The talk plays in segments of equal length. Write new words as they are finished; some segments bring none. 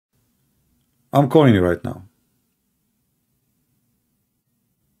I'm calling you right now.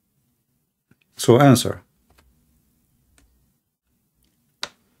 So answer.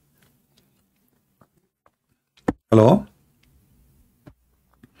 Hello?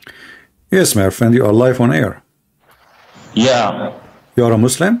 Yes, my friend, you are live on air. Yeah. You are a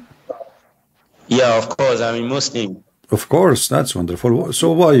Muslim? Yeah, of course, I'm a Muslim. Of course, that's wonderful.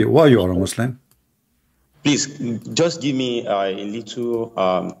 So why you are a Muslim? Please, just give me a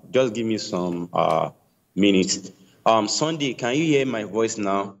little, just give me some minutes. Sunday, can you hear my voice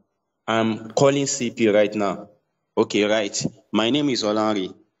now? I'm calling CP right now. Okay, right. My name is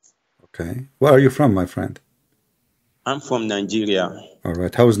Olanri. Okay. Where are you from, my friend? I'm from Nigeria. All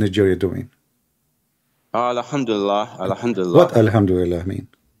right. How is Nigeria doing? Alhamdulillah, Alhamdulillah. What Alhamdulillah mean?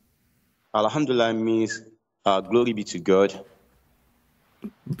 Alhamdulillah means glory be to God.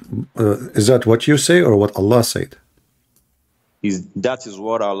 Is that what you say or what Allah said? That is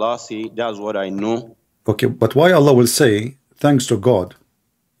what Allah said. That's what I know. Okay, but why Allah will say thanks to God?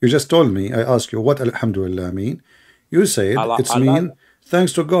 You just told me, I asked you what Alhamdulillah mean. You said it's mean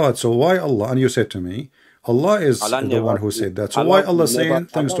thanks to God. So why Allah? And you said to me, Allah is the one who said that. So why Allah saying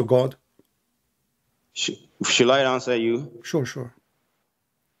thanks to God? Shall I answer you? Sure, sure.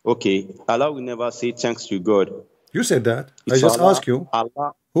 Okay, Allah will never say thanks to God. You said that. I just asked you,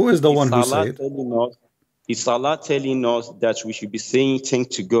 who is the one who said? It's Allah telling us that we should be saying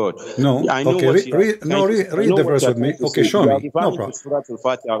thanks to God. No, I know okay, read the verse with me. Okay, show me. No problem. Surah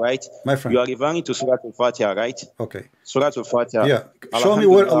Al-Fatiha, right? My friend. You are referring to Surah Al-Fatiha, right? Okay. Surah Al-Fatiha. Yeah. Show me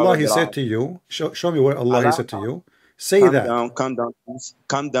where Allah He said to you. Show me where Allah He said to you. Say that. Calm down, please.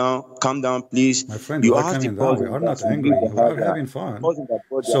 Calm down, please. My friend, you are coming down. We are not angry. We are having fun.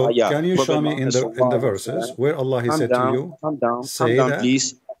 So can you show me in the verses where Allah He said to you? Say that.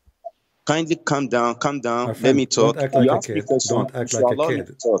 Please. Kindly calm down. Friend, let me talk. Don't act like a kid. Don't act like a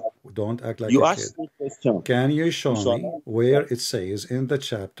kid. Don't act like a kid. Can you show me where it says in the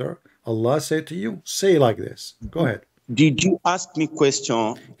chapter Allah said to you? Say like this. Go ahead. Did you ask me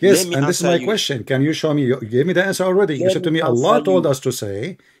question? Yes, and this is my question. Can you show me? You gave me the answer already. You said to me, Allah told us to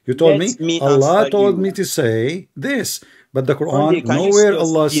say. You told me, Allah told me to say this. But the Quran, nowhere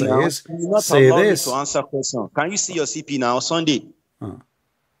Allah says, say this. To answer question. Can you see your CP now, Sunday?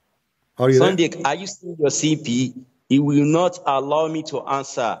 Are you Sunday, there? are you seeing your CP? He will not allow me to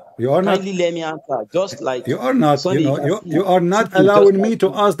answer. You are not. Kindly let me answer. Just like you are not. Sunday, you are not allowing me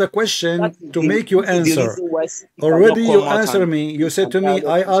to ask the question to make you answer. Already you answer me. You said to me,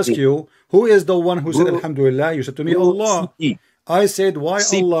 I ask you, who is the one who said Alhamdulillah? You said to me, Allah. I said, why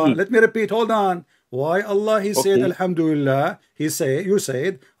Allah? Let me repeat. Hold on. Why Allah? He said Alhamdulillah. You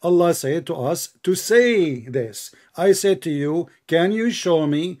said Allah said to us to say this. I said to you, can you show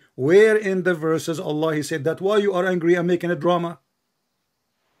me where in the verses Allah He said that? Why you are angry and making a drama?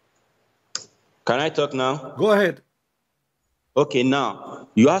 Can I talk now? Go ahead. Okay, now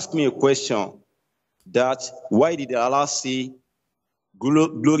you asked me a question that why did Allah say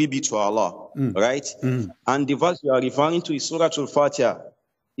glory be to Allah, right? And the verse you are referring to is Surah Al-Fatiha.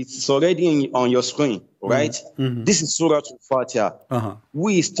 It's already on your screen, right? This is Surah Al-Fatiha. Who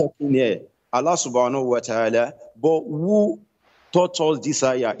is talking here? Allah subhanahu wa ta'ala. But who taught us this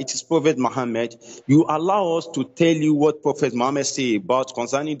ayah? It is Prophet Muhammad. You allow us to tell you what Prophet Muhammad say about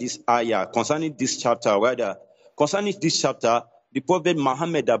concerning this ayah, concerning this chapter, rather. Concerning this chapter, the Prophet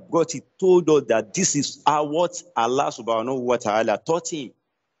Muhammad that brought it told us that this is what Allah subhanahu wa ta'ala taught him.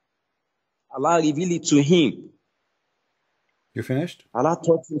 Allah revealed it to him. You finished? Allah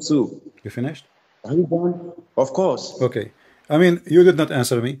taught him so. You finished? Are you done? Of course. Okay. I mean, you did not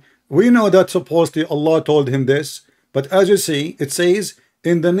answer me. We know that supposedly Allah told him this, but as you see, it says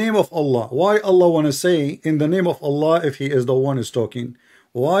in the name of Allah. Why Allah want to say in the name of Allah if He is the one who's talking?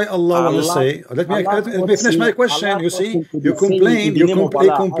 Why Allah want to say? Let me finish my question. You see, you complain.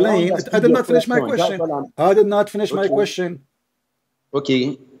 I did not finish my question. I did not finish my question.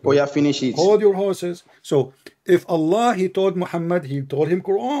 Okay. Oh yeah, finish it. Hold your horses. So if Allah, He told Muhammad, He told him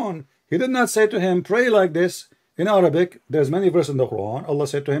Quran. He did not say to him, pray like this. In Arabic, there's many verses in the Quran. Allah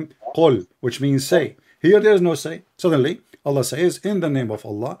said to him, Qul, which means say. Here there is no say. Suddenly, Allah says, in the name of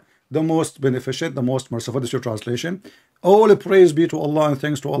Allah, the most beneficent, the most merciful. This is your translation. All praise be to Allah and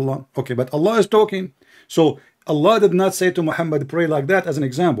thanks to Allah. Okay, but Allah is talking. So Allah did not say to Muhammad, pray like that. As an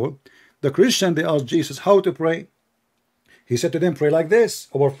example, the Christian, they asked Jesus how to pray. He said to them, pray like this,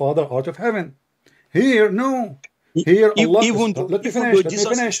 our Father art of heaven. Here, no. Here, Allah. Let me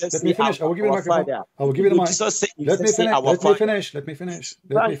finish. I will give you the microphone. I will give you the mic. Let me finish.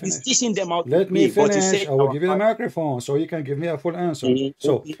 Let me finish. I will give you the microphone so you can give me a full answer.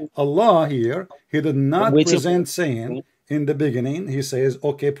 So Allah here, He did not present saying in the beginning he says,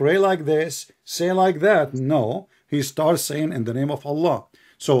 okay, pray like this, say like that. No, he starts saying in the name of Allah.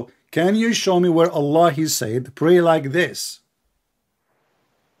 So can you show me where Allah he said pray like this?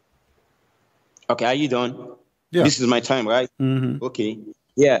 Okay, are you done? Yeah. This is my time, right? Okay.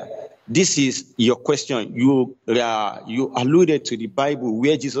 Yeah. This is your question. You alluded to the Bible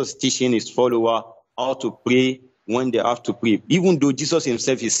where Jesus teaching his follower how to pray when they have to pray. Even though Jesus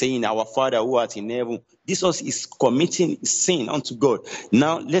himself is saying, our Father who art in heaven, Jesus is committing sin unto God.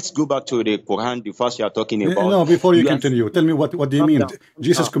 Now, let's go back to the Quran, the verse you are talking about. No, before you continue, tell me what do you mean?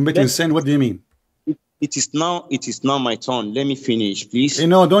 Jesus committing sin, what do you mean? It is now my turn. Let me finish, please.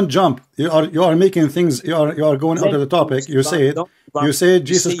 No, don't jump. You are making things, you are going out of the topic. You say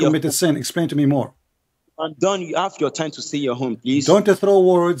Jesus committed sin. Explain to me more. I'm done. You have your time to say your own, please. Don't throw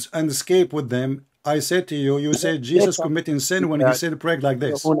words and escape with them. I said to you, you said Jesus committing sin when he said pray like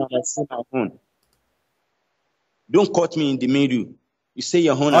this. Don't cut me in the middle. You say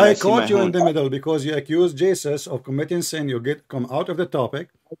your own. I caught you in the middle because you accused Jesus of committing sin. You come out of the topic.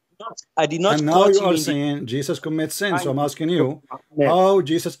 I did not. And now you are saying Jesus commits sin. So I'm asking you how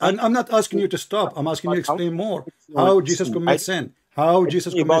Jesus. And I'm not asking you to stop. I'm asking you to explain more. How Jesus commits sin. How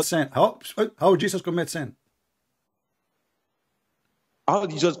Jesus commits sin. How Jesus commits sin. How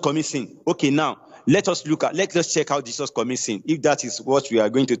Jesus commits sin. Okay, now let us check how Jesus commits sin. If that is what we are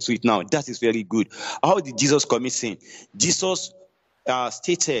going to treat now, that is very good. How did Jesus commit sin? Jesus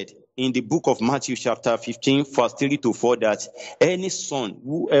stated in the book of Matthew chapter 15 verse 3 to 4 that any son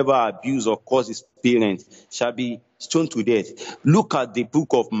who ever abuse or cause his parents shall be stoned to death. Look at the book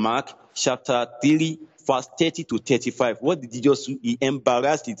of Mark chapter 3 verse 30 to 35. What did Jesus do? He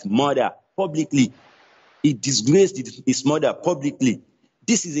embarrassed his mother publicly. He disgraced his mother publicly.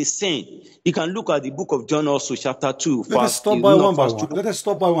 This is a sin. You can look at the book of John also chapter 2. Let us stop by one by one. Let us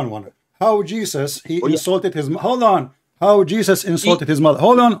stop by one. How Jesus insulted his hold on. How Jesus insulted his mother.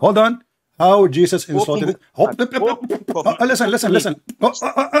 Hold on. How Jesus insulted. Listen.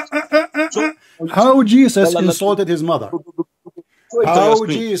 How Jesus insulted his mother. How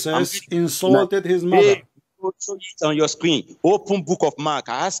Jesus insulted his mother. Show it on your screen. Open book of Mark.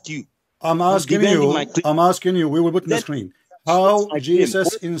 I ask you. I'm asking you. We will put in the screen. How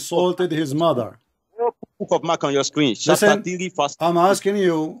Jesus insulted his mother. Book of Mark on your screen. Listen, I'm asking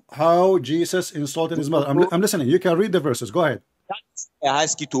you how Jesus insulted his mother. I'm listening. You can read the verses. Go ahead. I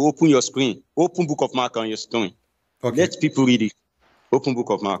ask you to open your screen. Open book of Mark on your screen. Okay. Let people read it. Open book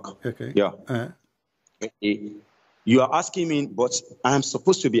of Mark. Okay. Yeah. Okay. You are asking me, but I'm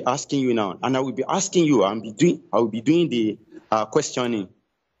supposed to be asking you now, and I will be asking you. I will be doing the questioning.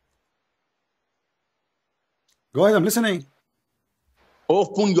 Go ahead. I'm listening.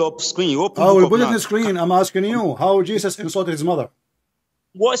 Open your screen. I will put it in the screen. I'm asking you how Jesus insulted his mother.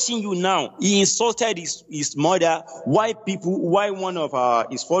 Watching you now, he insulted his mother. Why one of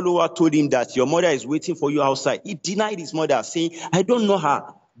his followers told him that your mother is waiting for you outside? He denied his mother, saying, I don't know her.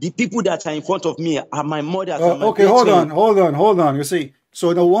 The people that are in front of me are my mother. Okay, hold on. You see,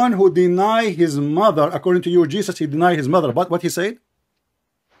 so the one who denied his mother, according to you, Jesus, he denied his mother. But what he said?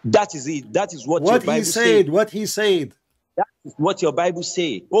 That is it. That is what your Bible said. What he said. That is what your Bible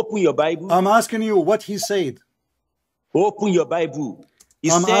said. Open your Bible. I'm asking you what he said. Open your Bible.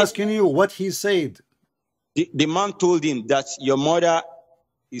 I'm asking you what he said. The man told him that your mother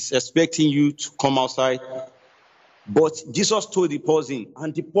is expecting you to come outside. But Jesus told the person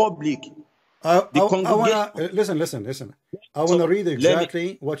and the public. Listen. I want to read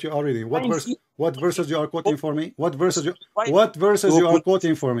exactly what you are reading. What verses you are quoting for me? What verses you are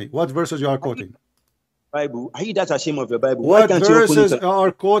quoting for me? What verses you are quoting? Bible. Are you that ashamed of your Bible? What verses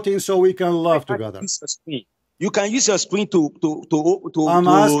are quoting so we can laugh together? You can use your screen to I'm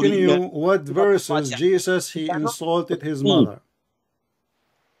asking you what verses Jesus he insulted his mother.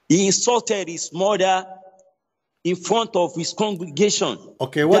 He insulted his mother in front of his congregation.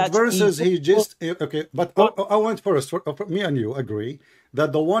 Okay, what verses he just okay, but I want first for me and you agree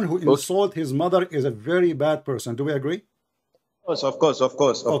that the one who insulted his mother is a very bad person. Do we agree? Of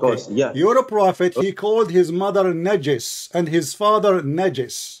course. Yeah. You're a prophet. He called his mother Najis and his father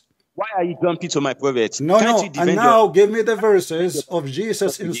Najis. Why are you jumping to my prophet? No. And now give me the verses of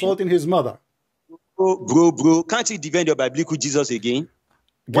Jesus insulting his mother. Bro. Can't you defend your biblical Jesus again?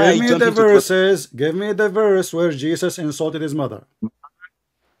 Give me the verses. Give me the verse where Jesus insulted his mother.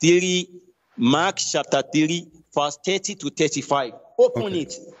 Mark chapter 3, verse 30 to 35. Open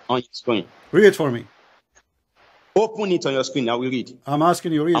it on your screen. Read it for me. Open it on your screen. I will read. I'm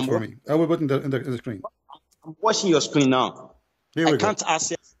asking you, read it for me. I will put in the screen. I'm watching your screen now. I can't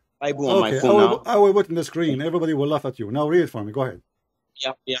access the Bible on my phone now. I will put in the screen. Everybody will laugh at you. Now read it for me. Go ahead.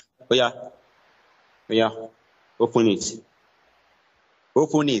 Yeah. Open it.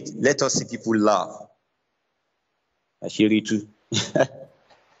 Open it. Let us see people laugh. I share it too.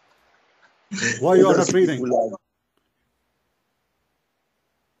 Why you are not reading?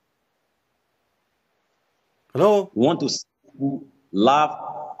 Hello? We want to see people laugh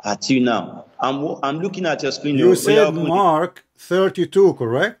at you now. I'm looking at your screen. You said Mark 32,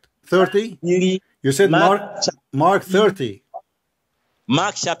 correct? 30? You said Mark 30.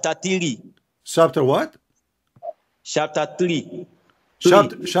 Mark chapter 3. Chapter what? Chapter 3.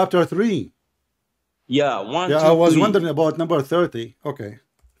 Chapter 3. Yeah, 1, yeah, 2, I was 3. wondering about number 30. Okay.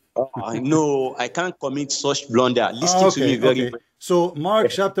 No, I can't commit such blunder. Listen to me very well. So Mark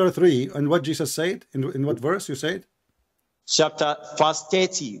chapter 3, and what Jesus said? In what verse you said? Verse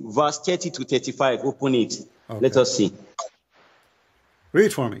 30 to 35. Open it. Okay. Let us see.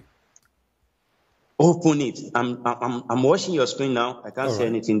 Read for me. Open it. I'm watching your screen now. I can't see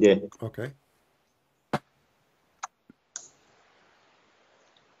anything there. Okay.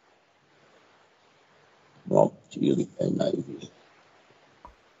 Well,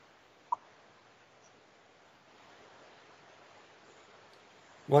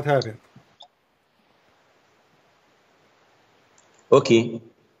 what happened? Okay.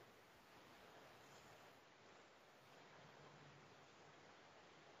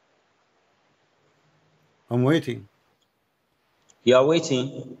 I'm waiting. You are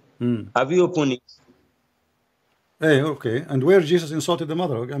waiting? Have you opened it? Hey, okay. And where Jesus insulted the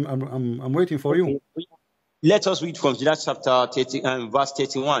mother? I'm waiting for you. Let us read from that chapter 30 verse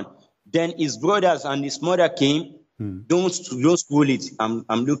 31. Then his brothers and his mother came. Don't scroll it. I'm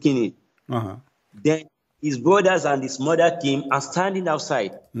looking it. Then his brothers and his mother came, and standing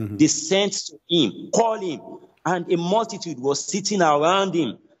outside, they sent to him, call him, and a multitude was sitting around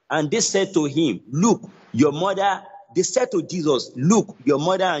him. And they said to him, look, your mother. They said to Jesus, look, your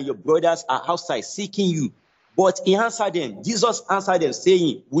mother and your brothers are outside seeking you. But he answered them. Jesus answered them,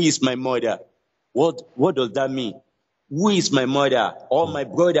 saying, who is my mother? What does that mean? Who is my mother or my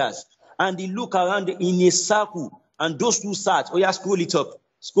brothers? And they look around in a circle, and those who sat, oh yeah, scroll it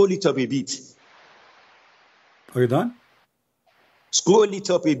up a bit. Are you done? Scroll it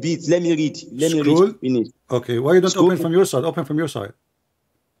up a bit. Let me read. Let me read. Finish. Okay. Why you don't open from your side? Open from your side.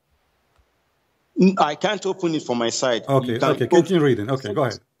 I can't open it from my side. Okay. Okay. Continue reading. Okay. Go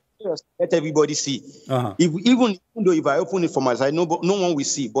ahead. Let everybody see. Even though if I open it from my side, no one will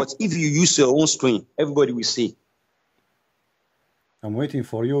see. But if you use your own screen, everybody will see. I'm waiting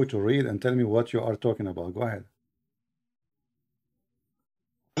for you to read and tell me what you are talking about. Go ahead.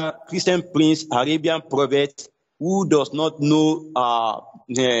 Christian prince, Arabian prophet, who does not know.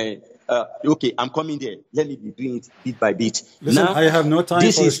 Okay, I'm coming there. Let me be doing it bit by bit. Listen, now, I have no time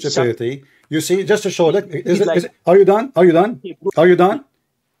for stupidity. You see, just to show that. Are you done? Are you done? Are you done?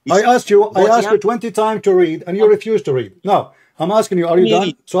 I asked you 20 times to read, and you refuse to read. Now, I'm asking you, are you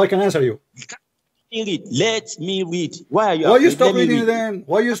done? So I can answer you. Let me read. Why are you stop reading then?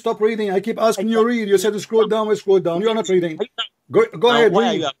 Why you stop reading? I keep asking you read. You said scroll down, we scroll down. You're not reading. Go ahead,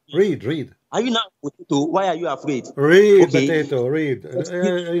 read. Are you now potato? Why are you afraid? Read, potato, read.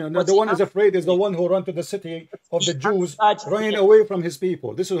 The one who's afraid is the one who ran to the city of the Jews, running away from his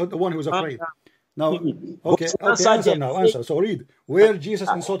people. This is the one who's afraid. Now, okay, answer now, answer. So read where Jesus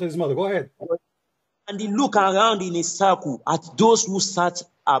insulted his mother. Go ahead. And he looked around in a circle at those who sat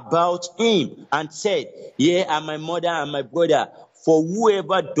about him and said, here are my mother and my brother. For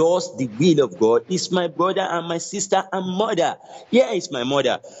whoever does the will of God is my brother and my sister and mother. Here is my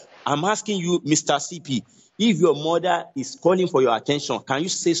mother. I'm asking you, Mr. CP, if your mother is calling for your attention, can you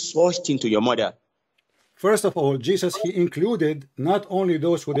say such thing to your mother? First of all, Jesus, he included not only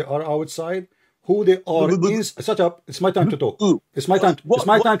those who they are outside, who they are in. Shut up. It's my time to talk. It's my time. It's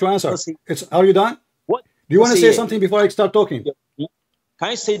my time to answer. Are you done? Do you want to say something before I start talking? Can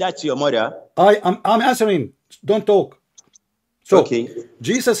you say that to your mother? I'm answering. Don't talk. So,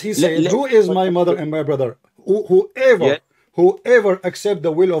 Jesus, he said, who is my mother and my brother? Whoever accept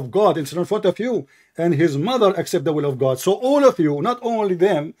the will of God is in front of you, and his mother accept the will of God. So all of you, not only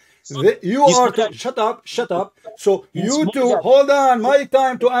them, you are to, shut up. So you two, hold on, my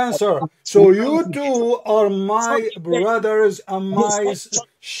time to answer. So you two are my brothers and my,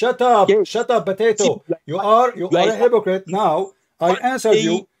 shut up, potato. You are a hypocrite. Now I answered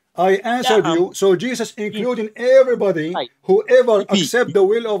you. So Jesus, including everybody, whoever accept the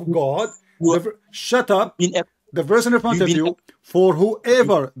will of God, shut up. The verse in front of you, for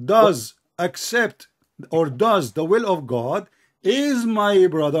whoever does accept or does the will of God is my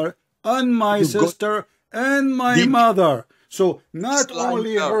brother and my sister and my mother. So not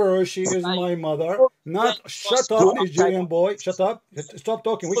only her, she is my mother. Not shut up, Nigerian boy. Shut up. Stop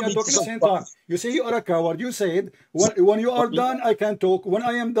talking. We can talk at the same time. You see, you are a coward. You said when you are done, I can talk. When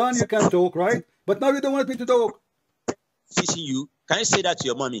I am done, you can talk, right? But now you don't want me to talk. Teaching you. Can you say that to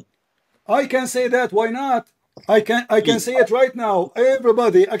your mommy? I can say that. Why not? I can say it right now.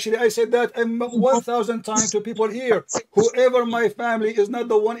 Everybody, actually, I said that 1,000 times to people here. Whoever my family is not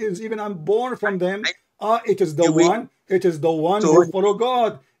the one is even I'm born from them. It is the one. It is the one who follow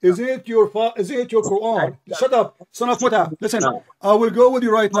God. Is it your Quran? Shut up, son of Muta. Listen, I will go with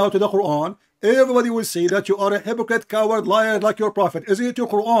you right now to the Quran. Everybody will say that you are a hypocrite, coward, liar like your prophet. Is it your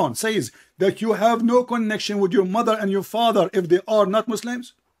Quran says that you have no connection with your mother and your father if they are not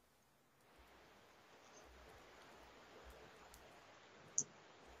Muslims?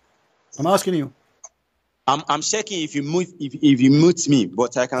 I'm asking you. I'm checking if you mute me,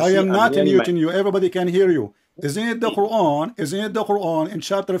 but I can. I am not muting you. Everybody can hear you. Isn't it the Quran? Isn't it the Quran in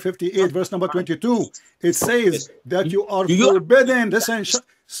chapter 58, verse number 22? It says that you are forbidden. Listen,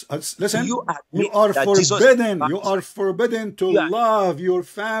 listen. You are forbidden. You are forbidden to love your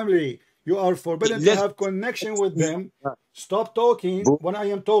family. You are forbidden to have connection with them. Stop talking when I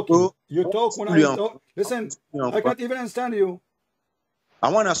am talking. You talk when I am talking. Listen, I can't even understand you. I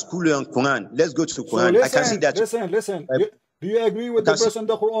want to school you on Quran. Let's go to Quran. So listen, I can see that. Listen. Do you agree with the verse in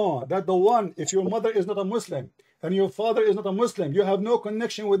the Quran that the one, if your mother is not a Muslim and your father is not a Muslim, you have no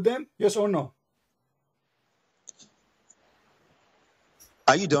connection with them? Yes or no?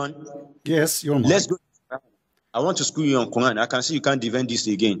 Are you done? Yes, you're mine. Let's go. I want to school you on Quran. I can see you can't defend this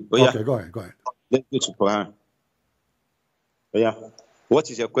again. Oh, okay, go ahead. Let's go to Quran. Oh, yeah.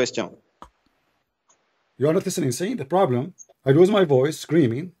 What is your question? You are not listening. See the problem? I lose my voice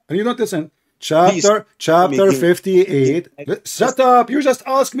screaming, and you don't listen. Chapter 58. Shut up! You just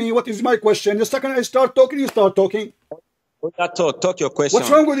ask me what is my question. The second I start talking, you start talking. Talk your question.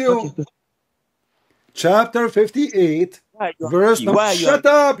 What's wrong with you? Chapter 58, verse number. Shut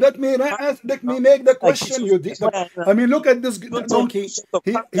up! Let me make the question. I mean, look at this donkey.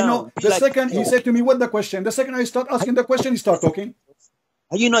 The second he said to me, "What the question?" The second I start asking the question, he start talking.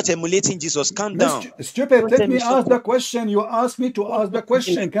 Are you not emulating Jesus? Calm down. Stupid. Let me ask the question. You asked me to ask the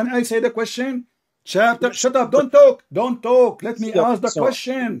question. Can I say the question? Chapter. Shut up. Don't talk. Don't talk. Let me ask the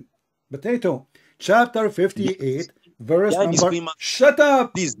question. Potato. Chapter 58, verse number. Shut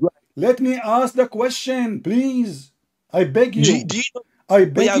up. Please. Let me ask the question, please. I beg you. I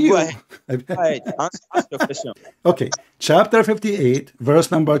beg you. Go ahead. Ask your question. Okay. Chapter 58, verse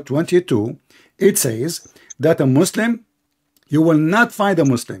number 22. It says that a Muslim, you will not find a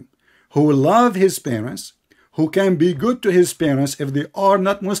Muslim who will love his parents, who can be good to his parents if they are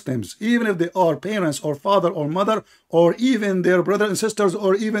not Muslims, even if they are parents or father or mother, or even their brothers and sisters,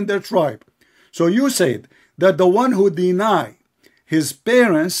 or even their tribe. So you said that the one who deny his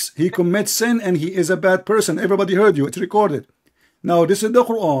parents, he commits sin and he is a bad person. Everybody heard you. It's recorded. Now this is the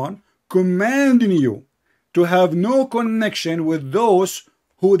Quran commanding you to have no connection with those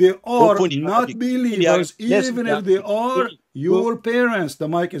who they are not believers, even if they are your parents. The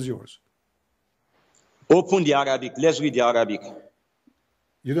mic is yours. Open the Arabic. Let's read the Arabic.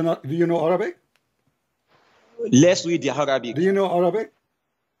 You do not? Do you know Arabic? Let's read the Arabic. Do you know Arabic?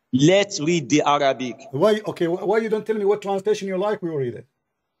 Let's read the Arabic. Why? Okay. Why you don't tell me what translation you like? We will read it.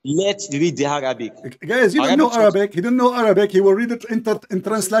 Let's read the Arabic. Guys, you don't know Arabic. He don't know Arabic. He will read it in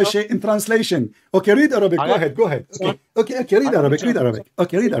translation. Okay, read Arabic. Go ahead. Okay. Read Arabic.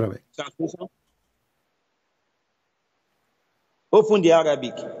 Okay, read Arabic. Open the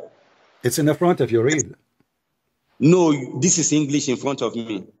Arabic. It's in the front if you read. No, this is English in front of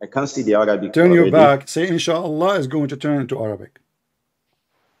me. I can't see the Arabic. Turn your back. Say, Inshallah is going to turn into Arabic.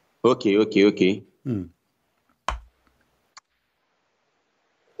 Okay.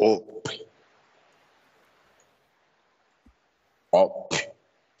 Up.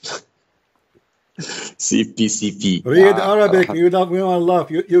 CP. Read Arabic. We want to laugh.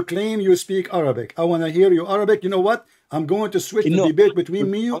 You claim you speak Arabic. I want to hear you Arabic. You know what? I'm going to switch the debate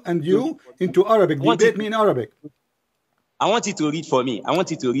between me and you into Arabic. Debate me in Arabic. I want you to read for me.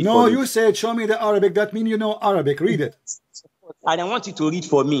 No, you said show me the Arabic. That means you know Arabic. Read it. And I want you to read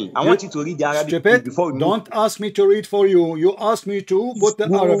for me. I want you to read the Arabic. Stupid. Before don't ask me to read for you. You asked me to put the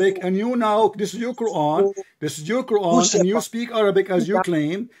Arabic, and you now, this is your Quran. And you speak Arabic as you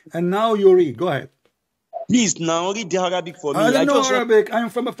claim, and now you read. Go ahead. Please, now read the Arabic for me. I don't know Arabic. I'm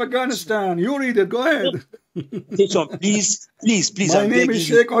from Afghanistan. You read it. Go ahead. Please. My name is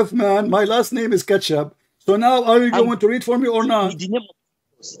Sheikh Othman. My last name is Ketchup. So now, are you going to read for me or not?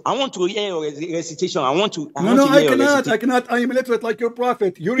 I want to hear your recitation. I cannot. I am illiterate like your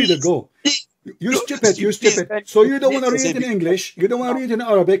prophet. You read it. Go. You stupid, you stupid. So you don't want to read it in English, you don't want to read it in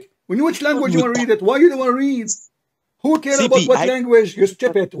Arabic. In which language you want to read it? Why you don't want to read? Who cares about what language? You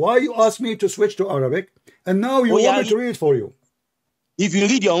stupid. Why you ask me to switch to Arabic? And now you want me to read it for you. If you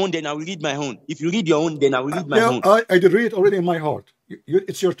read your own, then I will read my own. If you read your own, then I will read my own. I did read it already in my heart.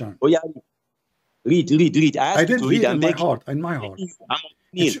 It's your turn. Oh yeah, read. I did read it in my heart. In my heart.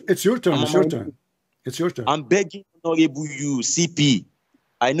 It's your turn. It's your turn. It's your turn. I'm begging Honorable you, CP.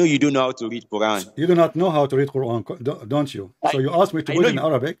 I know you don't know how to read Quran. You do not know how to read Quran, don't you? So you asked me to put it in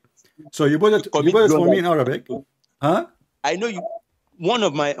Arabic. So you put it for me in Arabic. Huh? I know you. One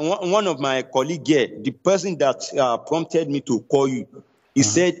of my colleague here, the person that prompted me to call you, he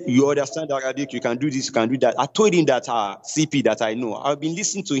said you understand Arabic, you can do this, you can do that. I told him that CP that I know. I've been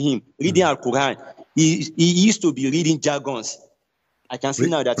listening to him reading Al Quran. He used to be reading jargons. I can see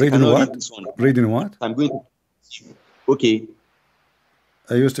now that he cannot read this one. Reading what? I'm going to. Okay.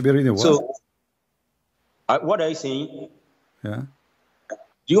 I used to be reading what? So, what are you saying? Yeah.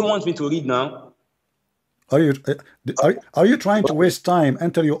 Do you want me to read now? Are you trying to waste time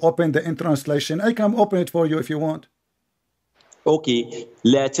until you open the translation? I can open it for you if you want. Okay.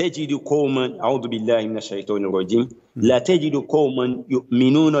 لا تجد قوما أعوذ بالله من الشيطان الرجيم لا تجد قوما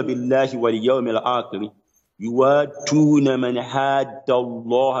يؤمنون بالله واليوم الآخر يوادون من حاد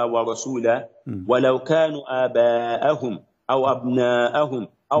الله ورسوله ولو كانوا آباءهم أو أبناءهم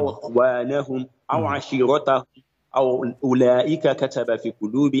أو إخوانهم أو عشيرتهم أو أولئك كتب في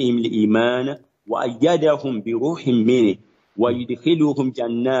قلوبهم الإيمان وأيدهم بروح منه ويدخلهم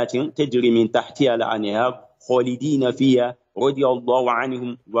جنات تجري من تحتها الأنهار خالدين فيها رضي الله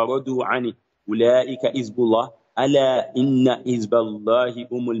عنهم ورضوا عنه أولئك حزب الله ألا إن حزب الله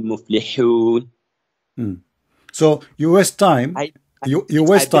هم المفلحون. So you waste time. You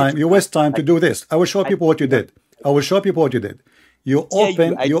waste time to do this. I will show people what you did. I will show people what you did. You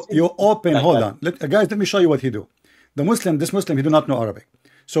open. Hold on, guys. Let me show you what he do. This Muslim, he do not know Arabic.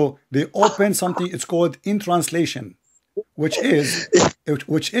 So they open something. It's called in translation, which is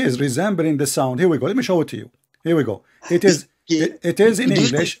resembling the sound. Here we go. Let me show it to you. Here we go. It is in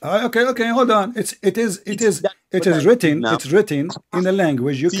English. Okay. Hold on. It is written. It's written in a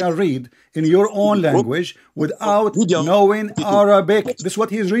language you can read in your own language without knowing Arabic. This is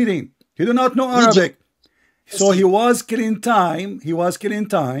what he's reading. He do not know Arabic. So he was killing time.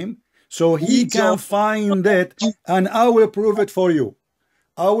 So he can find it, and I will prove it for you.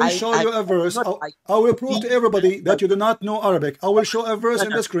 I will show you a verse. I will prove to everybody that you do not know Arabic. I will show a verse in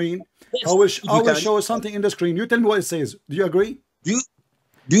the screen. I will show something in the screen. You tell me what it says. Do you agree? Do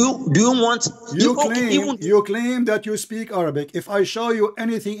you want? You claim that you speak Arabic. If I show you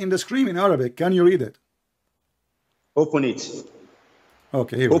anything in the screen in Arabic, can you read it? Open it.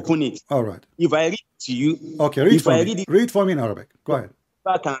 Okay, here we open go. it. All right. If I read to you. Okay, read for me in Arabic. Go ahead.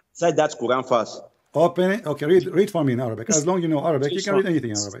 I can say that Quran first. Open it. Okay, read for me in Arabic. As long as you know Arabic, you can read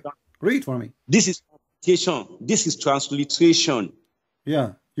anything in Arabic. Read for me. This is translation. This is transliteration.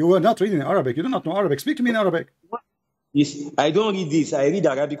 Yeah, you were not reading Arabic. You do not know Arabic. Speak to me in Arabic. Yes, I don't read this. I read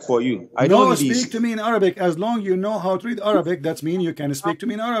Arabic for you. Speak to me in Arabic. As long as you know how to read Arabic, that means you can speak to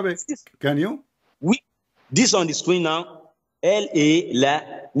me in Arabic. Can you? This on the screen now. L-A, la.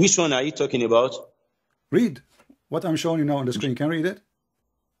 Which one are you talking about? Read what I'm showing you now on the screen. Can you read it?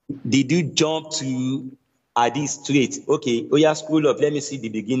 Did you jump to Hadith straight? Okay. Oh yeah, scroll up. Let me see the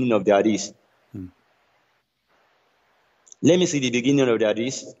beginning of the Hadith. Let me see the beginning of the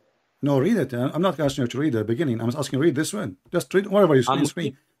Hadith. No, read it. I'm not asking you to read the beginning. I'm asking you to read this one. Just read whatever you see on the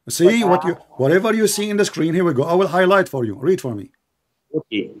screen. See whatever you see in the screen. Here we go. I will highlight for you. Read for me.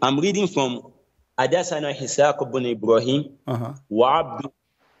 Okay. I'm reading from Adasana Hisaq ibn Ibrahim wa Abd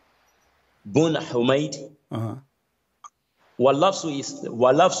bin Humayd. Walafsu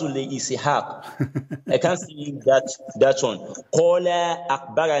li Ishaq. I can't see that one. Qala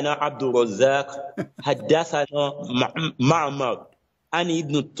akbarana Abdul Razzaq haddathana Ma'mar an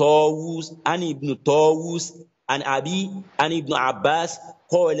ibn Tawus an Abi an ibn Abbas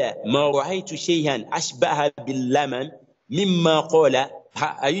qala ma ra'aytu shay'an ashbaha bil laman mimma qala.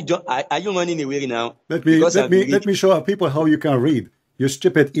 Are you running away now? Let me show people how you can read. You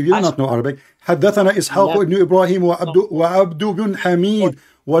stupid, if you do not know Arabic. حدثنا إسحاق ابن إبراهيم وعبد بن حميد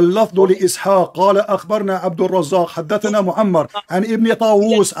واللفظ لإسحاق قال أخبرنا عبد الرزاق حدثنا معمر عن ابن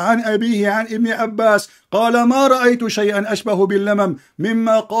طاووس عن أبيه عن ابن عباس قال ما رأيت شيئا أشبه باللمم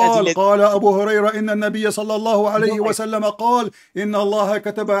مما قال أبو هريرة إن النبي صلى الله عليه وسلم قال إن الله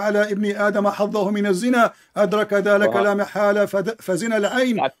كتب على ابن آدم حظه من الزنا أدرك ذلك لا محالة فزنا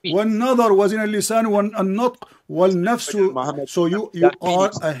العين والنظر وزنا اللسان والنطق والنفس. So you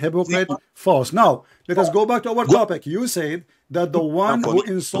are a hypocrite. False. Now let us go back to our topic. You said that the one who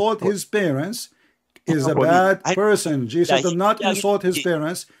insults his parents is a bad person. Jesus did not insult his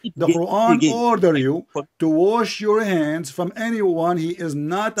parents. The Quran order you to wash your hands from anyone. He is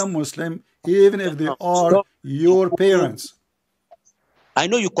not a Muslim, even if they are your parents. I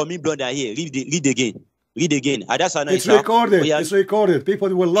know you commit blunder here. Read again. Read again. It's recorded. It's recorded. People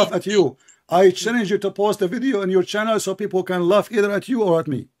will laugh at you. I challenge you to post a video on your channel so people can laugh either at you or at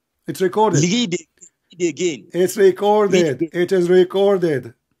me. It's recorded. Read again. It's recorded. It is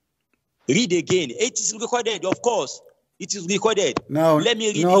recorded. Read again. It is recorded, of course. It is recorded. Now, let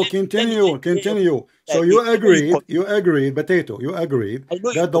me read. Now, continue. So you agreed, Potato, you agreed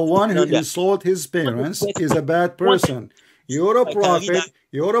that the one who insults his parents is a bad person. You're a prophet.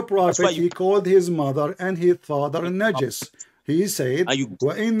 He called his mother and his father najis. He said,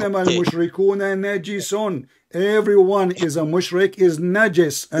 وَإِنَّمَا الْمُشْرِكُونَ نَجِسٌ. Everyone is a mushrik, is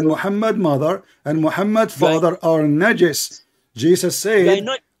najis, and Muhammad mother and Muhammad father are najis. Jesus said,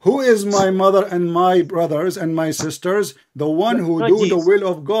 who is my mother and my brothers and my sisters? The one who do the will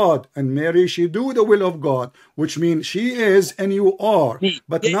of God. And Mary, she do the will of God, which means she is and you are.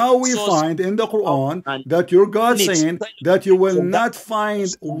 But now we find in the Quran that your God saying that you will not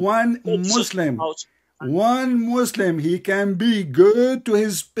find one Muslim, he can be good to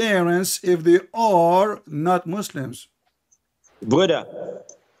his parents if they are not Muslims. Brother,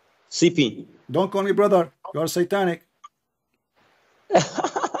 CP. Don't call me brother. You are satanic.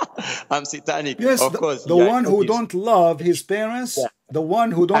 I'm satanic. Yes, of course. The one who don't love his parents, the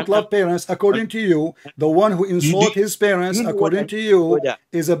one who don't love parents, according to you, the one who insult his parents, according to you,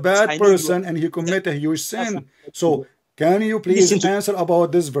 is a bad person and he commit a huge sin. So, can you please answer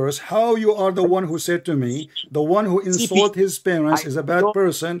about this verse? How you are the one who said to me, the one who insult his parents is a bad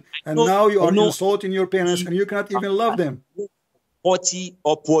person, and now you are insulting your parents and you cannot even love them. 40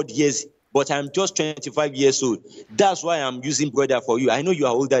 upward years, but I'm just 25 years old. That's why I'm using brother for you. I know you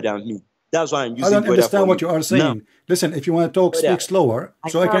are older than me. That's why I'm using brother for you. I don't understand what you are saying. No. Listen, if you want to talk, speak slower,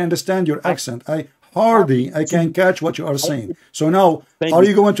 so I can understand your accent. I can catch what you are saying. So now, are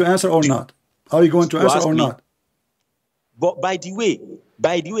you going to answer or not? Are you going to answer or not? But by the way,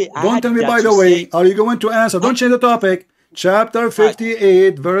 don't tell me by the way. Are you going to answer? Don't change the topic. Chapter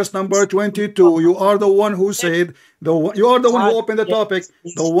 58, verse number 22. You are the one who said, you are the one who opened the topic.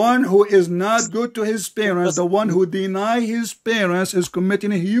 The one who is not good to his parents, the one who denies his parents is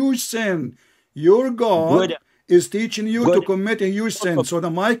committing a huge sin. Your God is teaching you to commit a huge sin. So the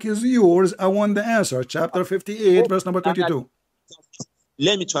mic is yours. I want the answer. Chapter 58, verse number 22.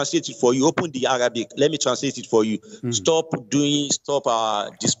 Let me translate it for you. Open the Arabic. Let me translate it for you. Stop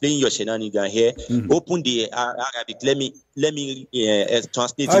displaying your shenanigans here. Open the Arabic. Let me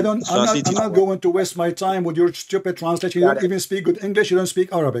translate it. I'm not going to waste my time with your stupid translation. You don't even speak good English. You don't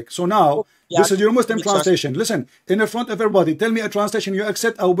speak Arabic. So now, this is your Muslim translation. Listen, in the front of everybody, tell me a translation you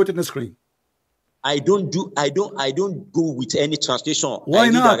accept. I will put it in the screen. I don't go with any translation. Why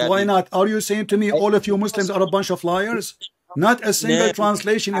not? Why not? Are you saying to me all of you Muslims are a bunch of liars? Not a single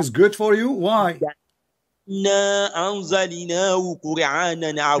translation is good for you? Why? I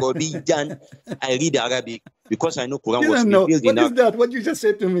read Arabic because I know Quran was revealed in Arabic. What is that? What you just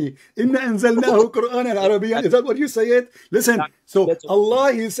said to me? Inna anzalnahu Quran Arabian. Is that what you say it? Listen, so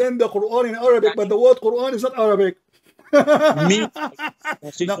Allah, He sent the Quran in Arabic, but the word Quran is not Arabic. No,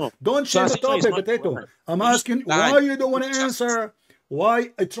 don't change the topic, Potato. I'm asking why you don't want to answer.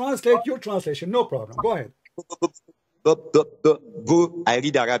 Why? Translate your translation. No problem. Go ahead. I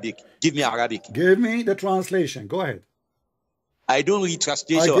read Arabic. Give me Arabic. Give me the translation. Go ahead. I don't read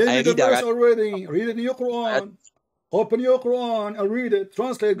translation. I gave you the verse already. Read it in your Quran. Open your Quran and read it.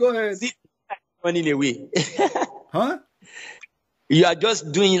 Translate. Go ahead. Running away. Huh? You are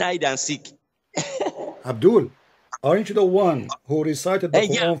just doing hide and seek. Abdul, aren't you the one who recited the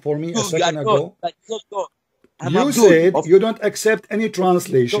Quran for me a second ago? You said you don't accept any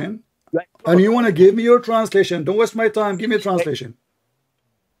translation. And you want to give me your translation. Don't waste my time. Give me a translation.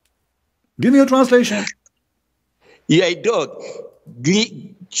 Give me your translation. You're a dog.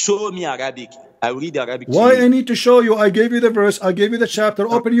 Show me Arabic. I will read Arabic. Why I need to show you? I gave you the verse. I gave you the chapter.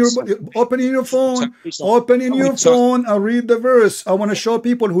 Open in your phone. Open in your phone and read the verse. I want to show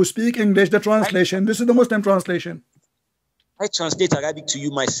people who speak English the translation. This is the Muslim translation. I translate Arabic to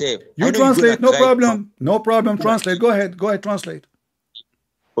you myself. You translate. No problem. No problem. Translate. Go ahead. Go ahead. Translate.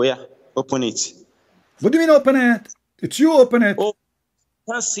 Oh yeah. Open it. What do you mean open it? It's you open it. Oh,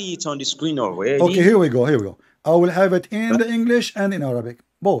 I can't see it on the screen already. Okay, here we go. Here we go. I will have it in the English and in Arabic.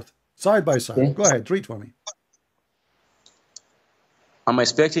 Both. Side by side. Okay. Go ahead. Read for me. I'm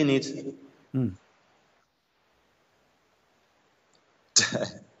expecting it.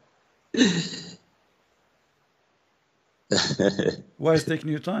 Why is taking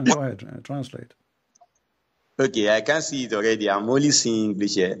your time? Go ahead, translate. Okay, I can see it already. I'm only seeing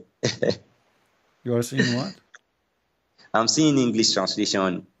English here. You are seeing what? I'm seeing English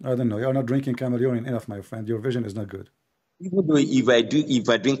translation. I don't know. You are not drinking camel urine enough, my friend. Your vision is not good. Even though if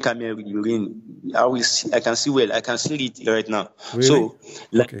I drink camel urine, I can see well. I can see it right now. Really? So,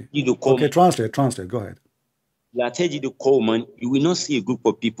 okay. Okay, translate. Go ahead. You will not see a group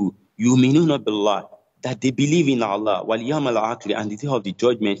of people. You may not believe that they believe in Allah, and the day of the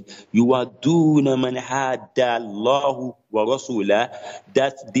judgment. You are doing man hadallahu wa rasulah,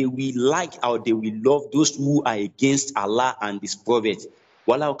 that they will like or they will love those who are against Allah and His Prophet.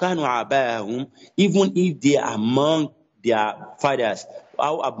 Even if they are among their fathers, they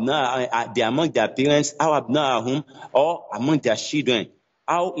are among their parents, or among their children,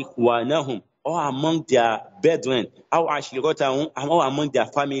 or among their brethren, or among their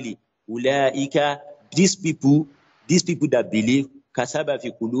family. These people that believe,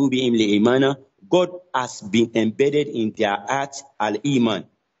 God has been embedded in their heart al-iman,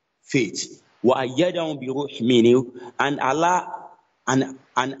 faith. And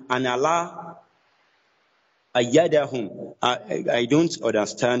Allah ayyadahum. I don't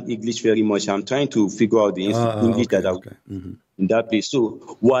understand English very much. I'm trying to figure out the English okay, that I in that place.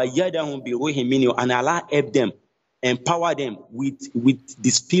 So وَأَيَّدَهُمْ بِرُوحٍ مِّنْهُ, and Allah help them, empower them with the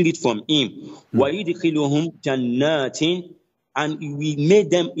spirit from Him. وَيُدْخِلُهُمْ جَنَّاتٍ, and we make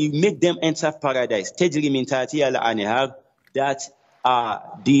them enter paradise. تَجْرِي مِنْ تَحْتِهَا الْأَنْهَارُ, that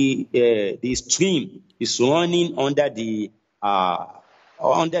the stream is running under the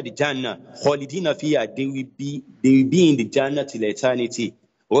Jannah. خَالِدِينَ فِيهَا, they will be in the Jannah till eternity.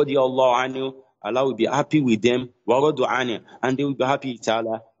 رَضِيَ اللَّهُ عَنْهُ, Allah will be happy with them, وَرَضُوا عَنْهُ, and they will be happy with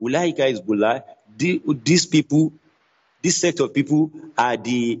Allah. أُولَٰئِكَ حِزْبُ اللَّهِ. These people, this set of people are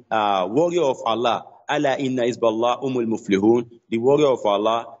the warrior of Allah. أَلَا إِنَّ حِزْبَ اللَّهِ هُمُ الْمُفْلِحُونَ. The warrior of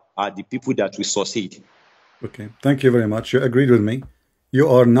Allah are the people that will succeed. Okay, thank you very much. You agreed with me. You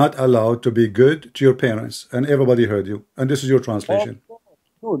are not allowed to be good to your parents, and everybody heard you. And this is your translation.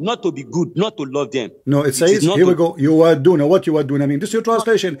 No, not to be good, not to love them. No, it says, here we go, you are doing. What you are doing? I mean, this is your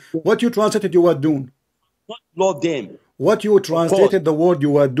translation. What you translated, you are doing. Not love them. What you translated, the word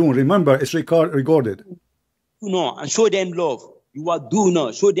you are doing. Remember, it's recorded. No, and show them love. You are doing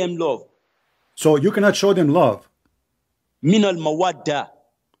now. Show them love. So you cannot show them love. Min al mawadda.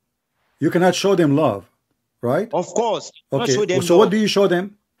 You cannot show them love, right? Of course. Okay. Show them so love. What do you show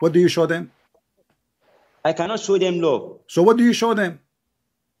them? What do you show them? I cannot show them love. So what do you show them?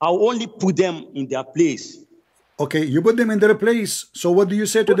 I'll only put them in their place. Okay, you put them in their place. So what do you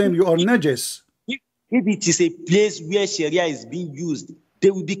say to them? You are najis. If it is a place where Sharia is being used, they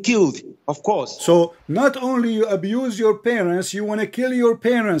will be killed, of course. So not only you abuse your parents, you want to kill your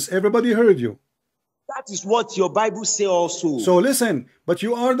parents. Everybody heard you. That is what your Bible says also. So listen, but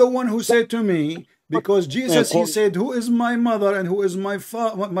you are the one who said to me, because Jesus, he said, who is my mother and who is my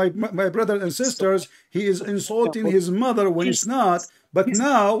brothers and sisters? He is insulting his mother when it's not. But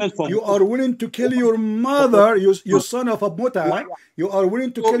now you are willing to kill your mother, you son of a muta. You are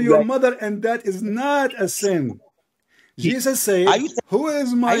willing to kill your mother, and that is not a sin. Jesus said, who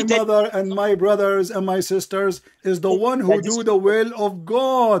is my mother and my brothers and my sisters is the one who do the will of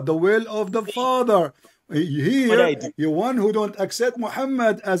God, the will of the Father. Here, you one who don't accept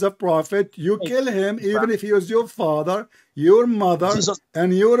Muhammad as a prophet, you kill him even if he is your father, your mother,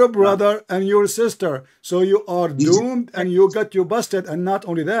 and your brother and your sister. So you are doomed and you got you busted. And not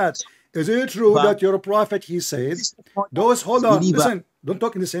only that, is it true that your prophet, he said, those, hold on, listen, don't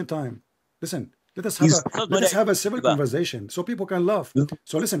talk in the same time. Listen, let us have a civil conversation so people can laugh.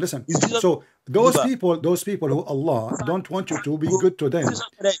 So listen. So those people who Allah don't want you to be good to them,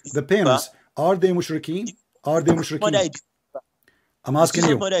 the parents, are they mushrikeen? Are they mushrikeen? I'm asking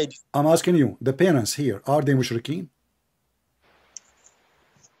you, the parents here, are they mushrikeen?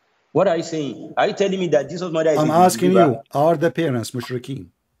 What are you saying? Are you telling me that Jesus' mother is I'm asking you, are the parents mushrikeen?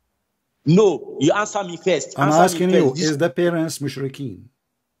 No, you answer me first. I'm asking you, is the parents mushrikeen?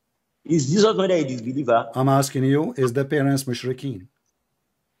 Is Jesus' mother a disbeliever? I'm asking you, is the parents mushrikeen?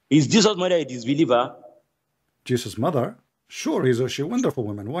 Is Jesus' mother a disbeliever? Jesus' mother? Sure, she's a wonderful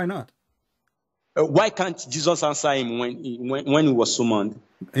woman. Why not? Why can't Jesus answer him when he was summoned?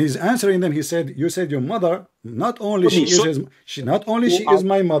 He's answering them. He said, "You said your mother. Not only she is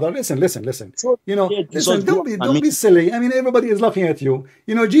my mother. Listen. You know, listen. Don't be silly. I mean, everybody is laughing at you.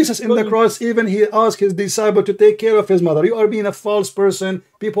 You know, Jesus in the cross, even he asked his disciple to take care of his mother. You are being a false person.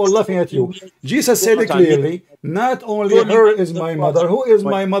 People are laughing at you. Jesus said it clearly. Not only her is my mother. Who is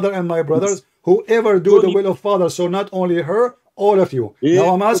my mother and my brothers? Whoever do the will of Father. So not only her, all of you.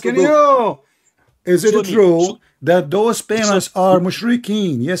 Now I'm asking you. Is it Show me. true that those parents are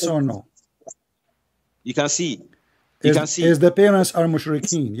mushrikeen? Yes or no? You can see. You can see. Is the parents are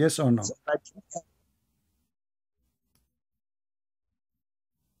mushrikeen? Yes or no?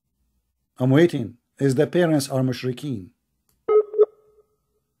 I'm waiting. Is the parents are mushrikeen?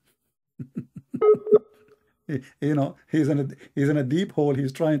 You know, he's in a deep hole.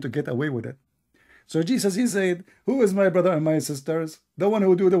 He's trying to get away with it. So Jesus, he said, who is my brother and my sisters? The one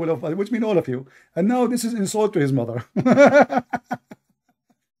who do the will of Allah, which means all of you. And now this is insult to his mother.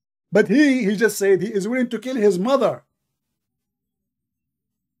 But he just said he is willing to kill his mother.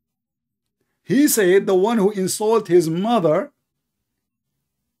 He said the one who insult his mother,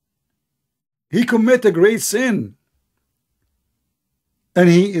 he commit a great sin. And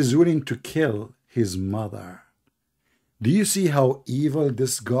he is willing to kill his mother. Do you see how evil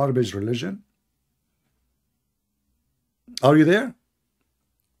this garbage religion? Are you there?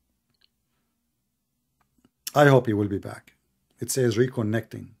 I hope he will be back. It says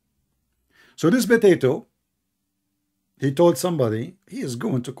reconnecting. So this potato, he told somebody he is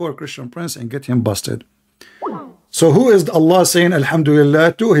going to call Christian Prince and get him busted. So who is Allah saying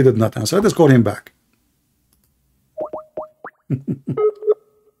Alhamdulillah to? He did not answer. Let us call him back.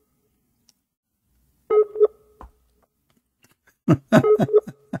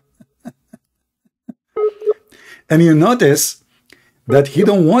 And you notice that he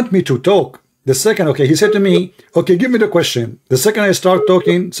don't want me to talk. The second, okay, he said to me, okay, give me the question. The second I start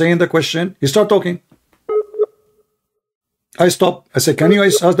talking, saying the question, he start talking. I stop. I say, can you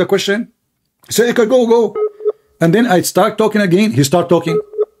ask the question? He said, okay, go. And then I start talking again. He start talking.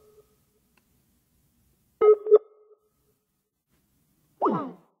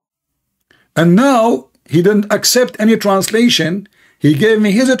 And now he didn't accept any translation. He gave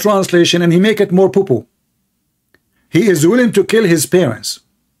me his translation and he make it more poo-poo. He is willing to kill his parents.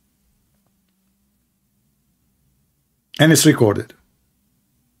 And it's recorded.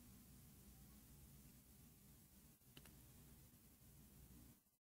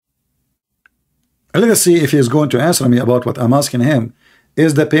 Let us see if he is going to answer me about what I'm asking him.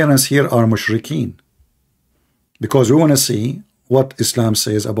 Is the parents here are mushrikeen? Because we want to see what Islam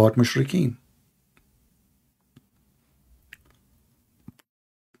says about mushrikeen.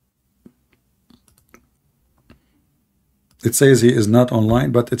 It says he is not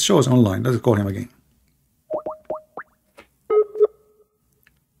online, but it shows online. Let's call him again.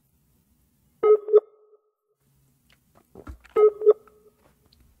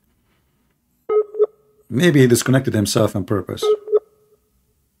 Maybe he disconnected himself on purpose.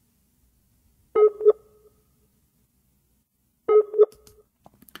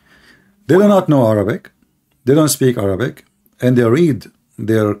 They do not know Arabic. They don't speak Arabic. And they read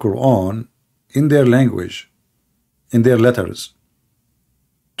their Quran in their language, in their letters,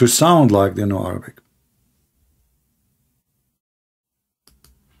 to sound like they know Arabic.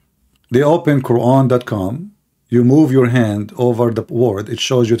 They open Quran.com. You move your hand over the word. It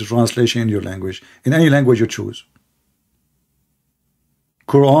shows you the translation in your language, in any language you choose.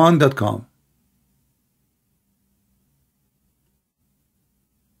 Quran.com.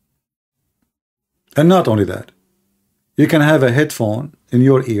 And not only that, you can have a headphone in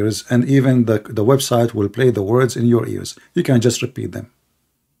your ears, and even the website will play the words in your ears. You can just repeat them.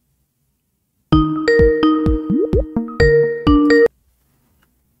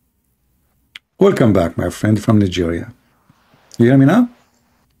 Welcome back, my friend from Nigeria. You hear me now?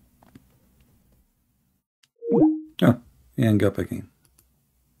 Oh, he hung up again.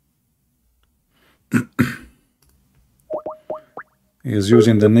 He is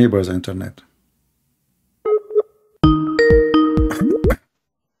using the neighbor's internet.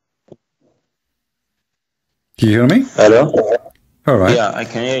 Can you hear me? Hello? All right. Yeah, I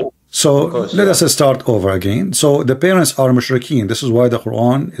can hear you. So let us start over again. So the parents are mushrikeen. This is why the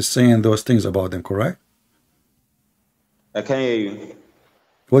Quran is saying those things about them, correct? I can hear you.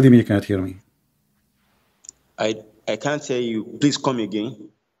 What do you mean you can't hear me? I can't hear you. Please come again.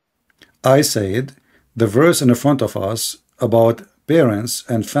 I said the verse in the front of us about parents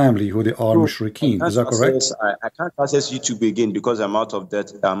and family who they are mushrikeen. Is that correct? I can't access YouTube again because I'm out of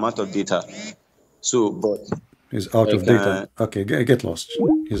that. I'm out of data. So, but he's out of data. Okay, get lost.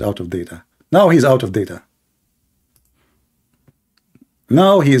 He's out of data. Now he's out of data.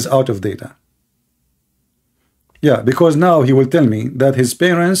 Now he is out of data. Yeah, because now he will tell me that his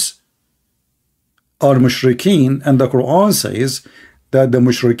parents are mushrikeen, and the Quran says that the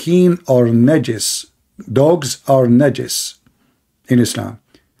mushrikeen are najis. Dogs are najis in Islam.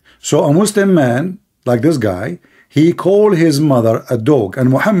 So a Muslim man, like this guy, he called his mother a dog, and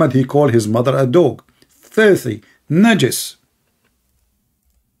Muhammad, he called his mother a dog. Filthy, najis.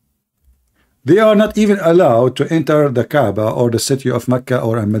 They are not even allowed to enter the Kaaba or the city of Mecca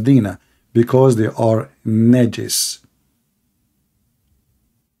or Medina because they are najis.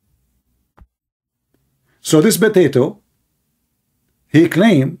 So this potato, he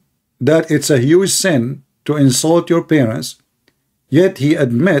claimed that it's a huge sin to insult your parents, yet he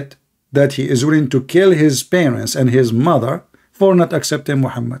admit that he is willing to kill his parents and his mother for not accepting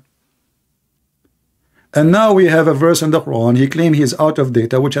Muhammad. And now we have a verse in the Quran. He claimed he is out of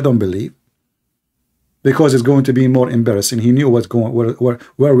data, which I don't believe, because it's going to be more embarrassing. He knew what's going,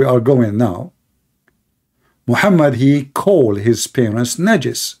 where we are going now. Muhammad, he called his parents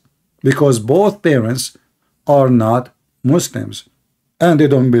najis because both parents are not Muslims and they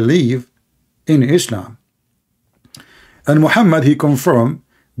don't believe in Islam. And Muhammad, he confirmed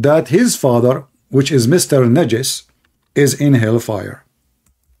that his father, which is Mr. Najis, is in hellfire.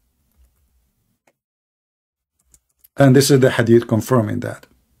 And this is the hadith confirming that.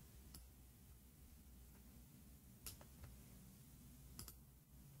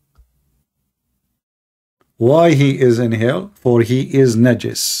 Why he is in hell? For he is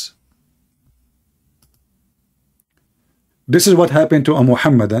najis. This is what happened to a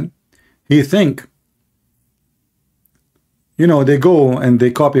Muhammadan. He think, you know, they go and they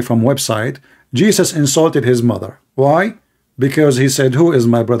copy from website. Jesus insulted his mother. Why? Because he said, who is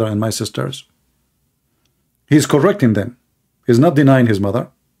my brother and my sisters? He's correcting them. He's not denying his mother.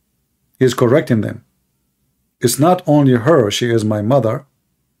 He's correcting them. It's not only her, she is my mother.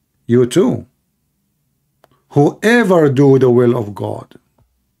 You too. Whoever do the will of God.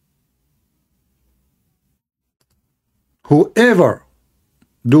 Whoever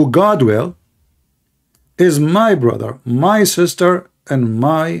do God will is my brother, my sister, and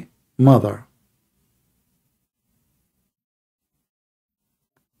my mother.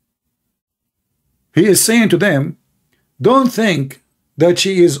 He is saying to them, don't think that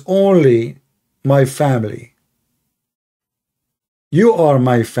she is only my family. You are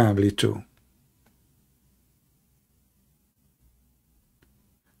my family too.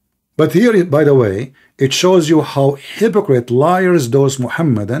 But here, by the way, it shows you how hypocrite liars those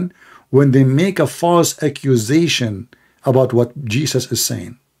Muhammadan when they make a false accusation about what Jesus is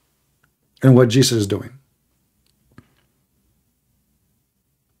saying and what Jesus is doing.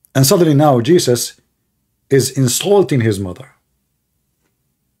 And suddenly now Jesus is insulting his mother.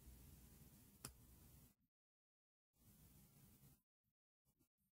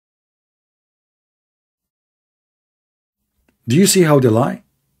 Do you see how they lie?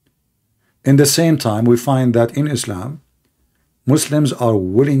 In the same time, we find that in Islam, Muslims are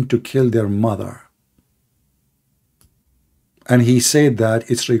willing to kill their mother. And he said that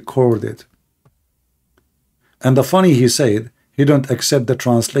it's recorded. And the funny, he said, he don't accept the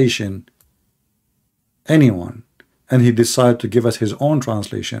translation, anyone. And he decided to give us his own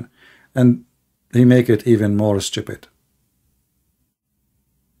translation. And he make it even more stupid.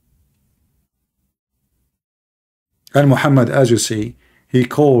 And Muhammad, as you see, he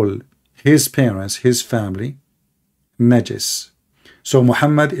called his parents, his family, najis. So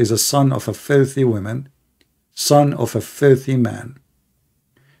Muhammad is a son of a filthy woman, son of a filthy man.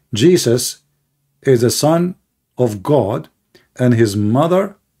 Jesus is a son of God, and his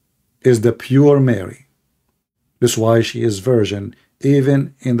mother is the pure Mary. This is why she is virgin,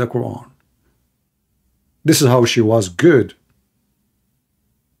 even in the Quran. This is how she was good.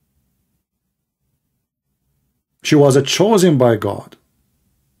 She was chosen by God.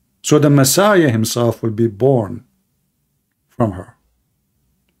 So the Messiah himself will be born from her.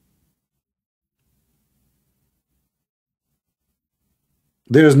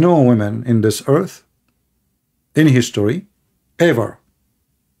 There is no woman in this earth, in history, ever.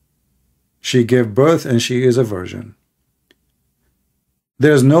 She gave birth and she is a virgin.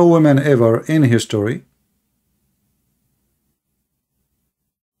 There is no woman ever in history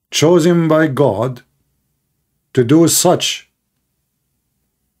chosen by God to do such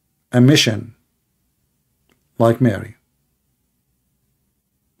a mission like Mary.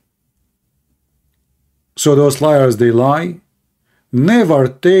 So those liars, they lie. Never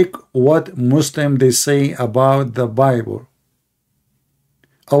take what Muslim they say about the Bible.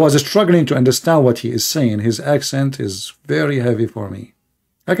 I was struggling to understand what he is saying. His accent is very heavy for me.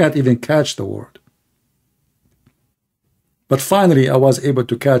 I can't even catch the word. But finally I was able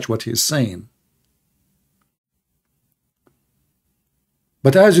to catch what he is saying.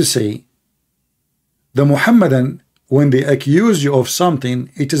 But as you say, the Muhammadan, when they accuse you of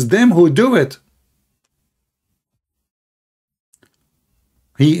something, it is them who do it.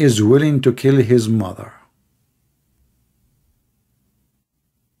 He is willing to kill his mother.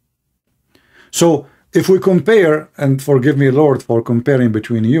 So if we compare, and forgive me, Lord, for comparing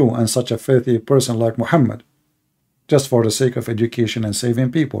between you and such a filthy person like Muhammad, just for the sake of education and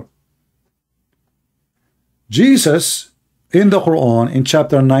saving people. Jesus, in the Quran, in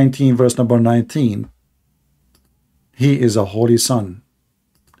chapter 19, verse number 19, he is a holy son.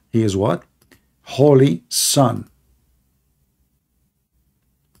 He is what? Holy son.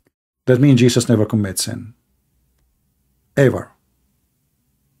 That means Jesus never commits sin. Ever.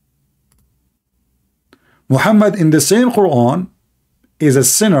 Muhammad in the same Quran is a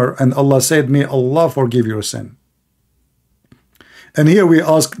sinner, and Allah said, may Allah forgive your sin. And here we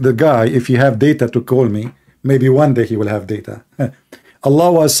ask the guy if he have data to call me. Maybe one day he will have data.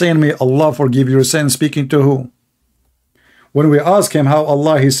 Allah was saying, may Allah forgive your sin, speaking to who? When we ask him how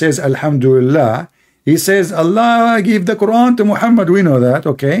Allah, he says, Alhamdulillah. He says, Allah gave the Quran to Muhammad. We know that,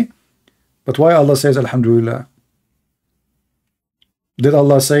 okay? But why Allah says Alhamdulillah? Did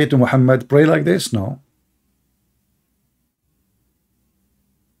Allah say to Muhammad, pray like this? No.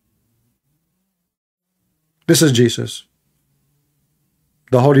 This is Jesus,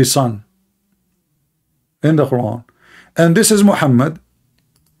 the Holy Son, in the Quran. And this is Muhammad,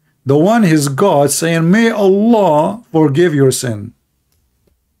 the one his God, saying, may Allah forgive your sin.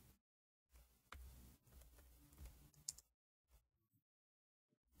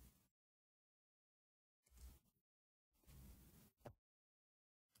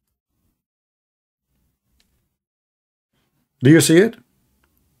 Do you see it?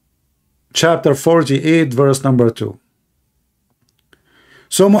 Chapter 48, verse number 2.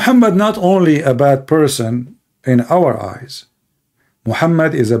 So Muhammad not only a bad person in our eyes,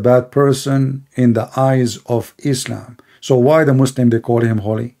 Muhammad is a bad person in the eyes of Islam. So why the Muslim they call him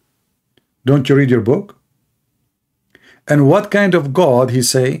holy? Don't you read your book? And what kind of God he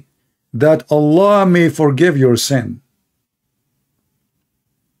say? That Allah may forgive your sin.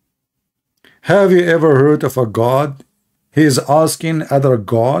 Have you ever heard of a God? He is asking other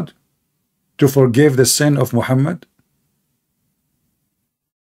God to forgive the sin of Muhammad?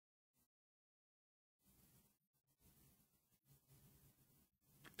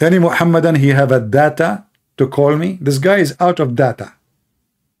 Any Muhammadan, he have a data to call me? This guy is out of data.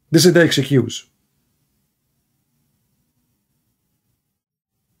 This is the excuse.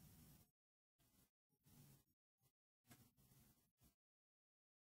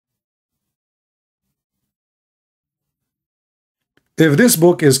 If this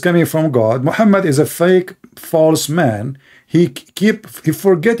book is coming from God, Muhammad is a fake, false man. He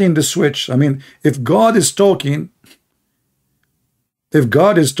forgetting the switch. I mean, if God is talking,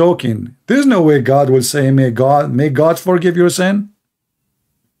 there's no way God will say, may God forgive your sin.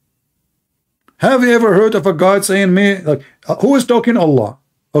 Have you ever heard of a God saying, who is talking? Allah.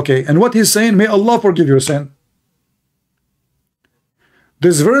 Okay, and what he's saying, may Allah forgive your sin.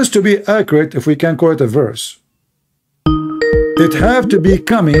 This verse, to be accurate, if we can call it a verse, it have to be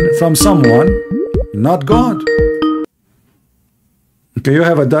coming from someone, not God. Okay, you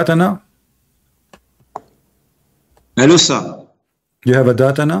have a data now? Hello, sir. You have a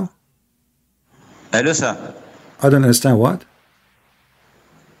data now? Hello, sir. I don't understand what?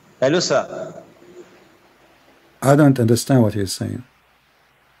 Hello, sir. I don't understand what he's saying.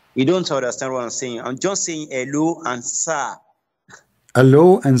 You don't understand what I'm saying. I'm just saying hello and sir.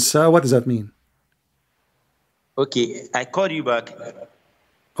 Hello and sir, what does that mean? Okay, I called you back.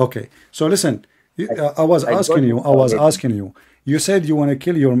 Okay, so listen, I was asking you, you said you want to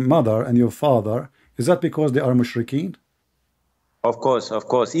kill your mother and your father. Is that because they are mushrikeen? Of course.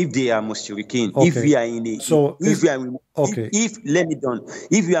 If they are mushrikeen, okay. If we are in a, so if we are in, okay,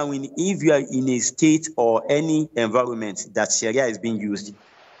 if you are in a state or any environment that Sharia is being used,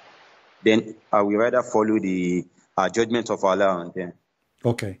 then I will rather follow the judgment of Allah on them.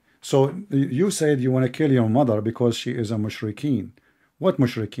 Okay, so you said you want to kill your mother because she is a mushrikeen. What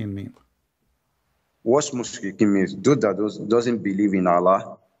mushrikeen mean? What mushrikeen means? Those that doesn't believe in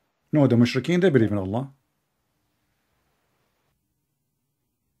Allah. No, the mushrikeen, they believe in Allah.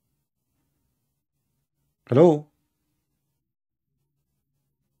 Hello?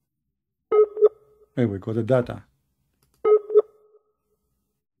 Here we go, the data.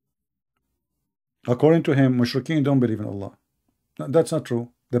 According to him, mushrikeen don't believe in Allah. No, that's not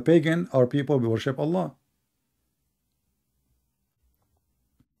true. The pagan are people who worship Allah.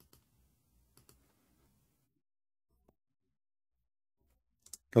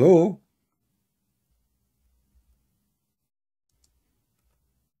 Hello?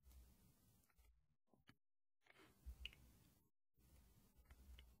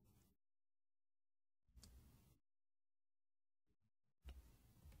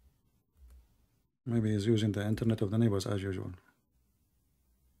 Maybe he's using the internet of the neighbors as usual.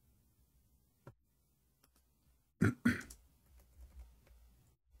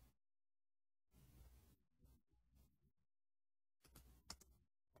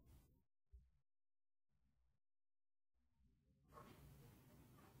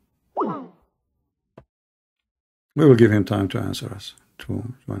 We will give him time to answer us,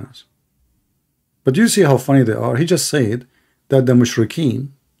 to join us. But you see how funny they are. He just said that the mushrikeen,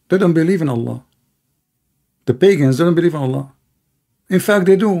 they don't believe in Allah. The pagans, they don't believe in Allah. In fact,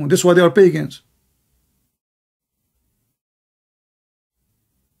 they do. That's why they are pagans.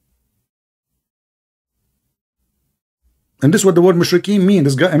 And this is what the word mushrikeen mean.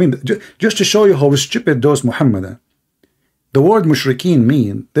 This guy, I mean, just to show you how stupid those Muhammadan. The word mushrikeen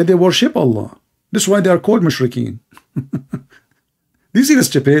mean that they worship Allah. This is why they are called mushrikeen. Do you see the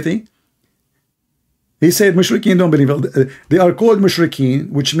stupidity? He said mushrikeen don't believe. They are called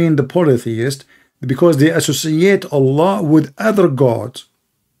mushrikeen, which mean the polytheist, because they associate Allah with other gods.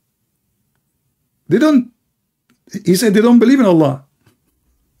 They don't. He said they don't believe in Allah.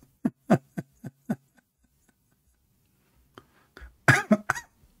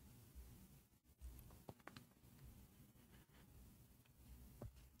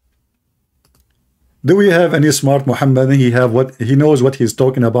 Do we have any smart Muhammadan? He knows what he's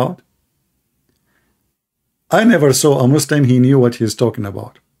talking about. I never saw a Muslim he knew what he's talking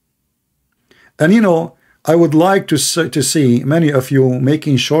about. And you know, I would like to see many of you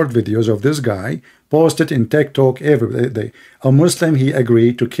making short videos of this guy, posted in TikTok every day. A Muslim, he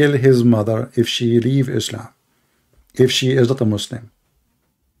agreed to kill his mother if she leave Islam, if she is not a Muslim.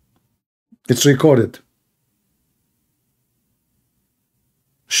 It's recorded.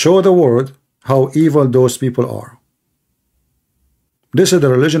 Show the world how evil those people are. This is the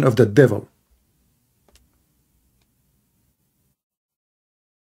religion of the devil.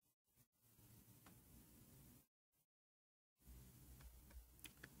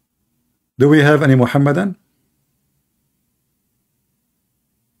 Do we have any Muhammadan?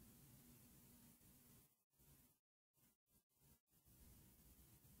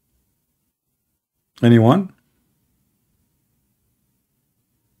 Anyone?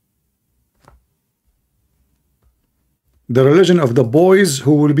 The religion of the boys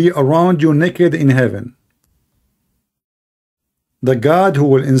who will be around you naked in heaven. The God who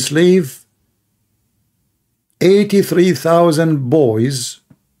will enslave 83,000 boys,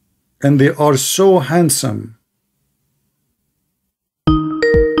 and they are so handsome.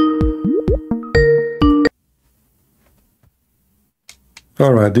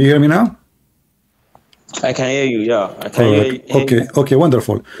 All right, do you hear me now? I can hear you, yeah. I can hear you. Okay, okay,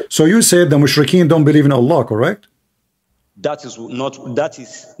 wonderful. So you said the mushrikeen don't believe in Allah, correct? That is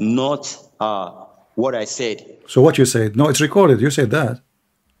not what I said. So what you said? No, it's recorded. You said that.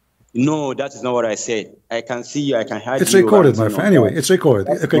 No, that is not what I said. I can see you. I can hear you. It's recorded, my friend. Anyway, it's recorded.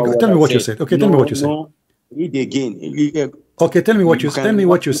 Okay, tell me what you said. Okay, tell me what you said. No, read again. Okay, tell me what you said. Tell me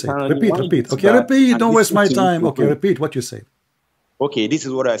what you said. Repeat. Okay, repeat. Don't waste my time. Okay, repeat what you said. Okay, this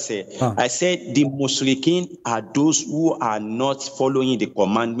is what I said. I said the mushrikeen are those who are not following the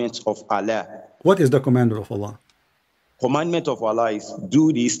commandments of Allah. What is the commandment of Allah? Commandment of Allah is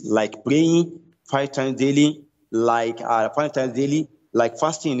do this, like praying 5 times daily, like 5 times daily, like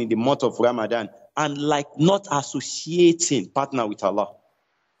fasting in the month of Ramadan, and like not associating partner with Allah.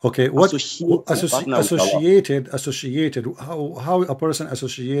 Okay, what associated? How a person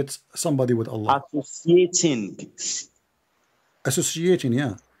associates somebody with Allah? Associating,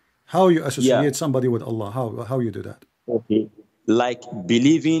 yeah. How you associate somebody with Allah? How you do that? Okay, like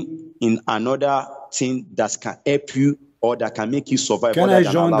believing in another thing that can help you or that can make you survive. Can I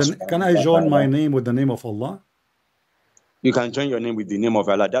join my name with the name of Allah? You can join your name with the name of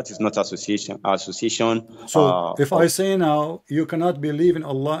Allah. That is not association. So if I say now, you cannot believe in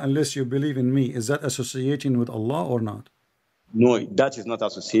Allah unless you believe in me, is that associating with Allah or not? No, that is not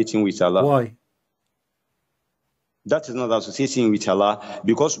associating with Allah. Why? That is not associating with Allah,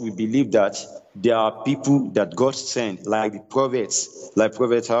 because we believe that there are people that God sent, like the prophets, like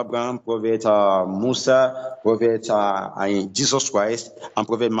Prophet Abraham, Prophet Musa, Prophet Jesus Christ, and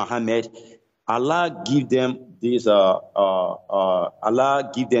Prophet Muhammad. Allah give them this.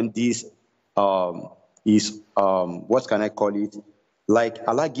 Allah give them this. What can I call it? Like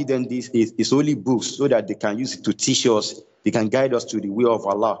Allah give them this is holy books so that they can use it to teach us. They can guide us to the way of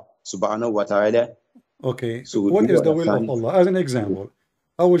Allah Subhanahu wa Taala. Okay, so what is the will of Allah? As an example,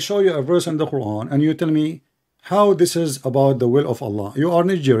 I will show you a verse in the Quran and you tell me how this is about the will of Allah. You are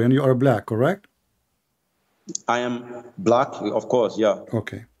Nigerian, you are black, correct? I am black, of course, yeah.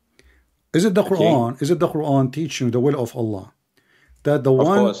 Okay. Is it the Quran? Okay. Is it the Quran teaching the will of Allah? That the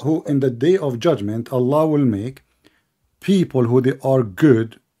one who in the day of judgment Allah will make people who they are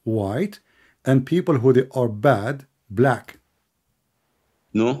good, white, and people who they are bad, black.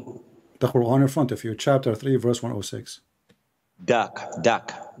 No. The Quran in front of you, chapter 3, verse 106. Dark.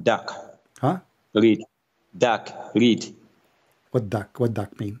 Huh? Read. Dark. Read. What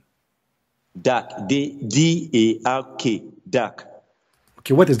dark mean? Dark. D-A-R-K. Dark.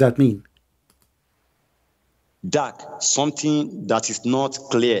 Okay, what does that mean? Dark. Something that is not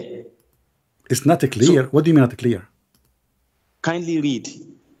clear. It's not clear. What do you mean not clear? Kindly read.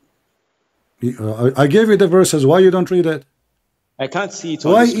 I gave you the verses. Why you don't read it? I can't see it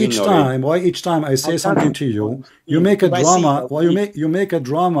on Why the screen each already. time? Why each time I say something to you, you make a If I see drama? it, Why you make a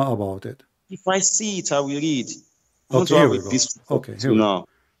drama about it? If I see it, I will read. I want Okay, to here have we a go. peaceful Okay, talk here we go. now.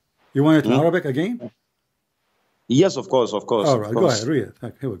 You want it in Arabic again? Yes, of course, of course, All of right, go course. ahead, read it.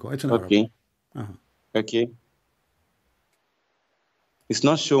 Okay, here we go. It's in Arabic. Okay. Okay. It's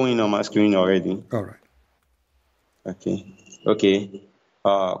not showing on my screen already. All right. Okay. Okay.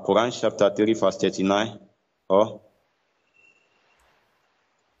 Quran chapter 3, verse 39. Oh.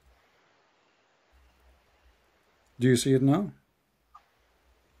 Do you see it now?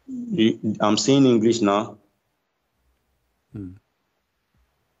 I'm seeing English now.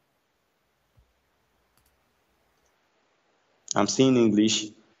 I'm seeing English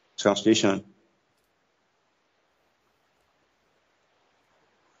translation.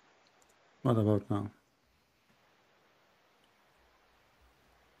 What about now?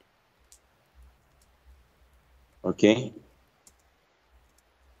 Okay.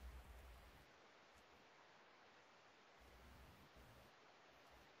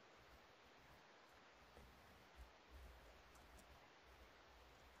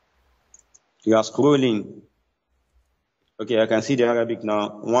 You are scrolling. Okay, I can see the Arabic now.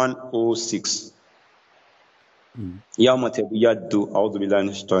 106. يوم تبيض أعوذ بالله من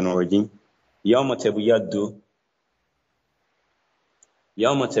الشيطان الرجيم يوم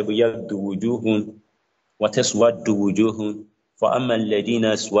تبيض وجوه وتسود وجوه فأما الذين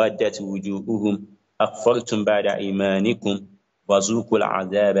اسودت وجوههم أكفرتم بعد إيمانكم وذوقوا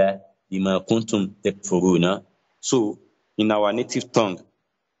العذاب بما كنتم تكفرون. So, in our native tongue,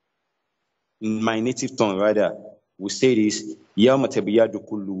 in my native tongue rather, we say this, يوم تبيض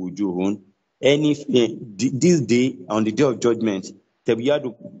كل وجوه. This day, on the day of judgment,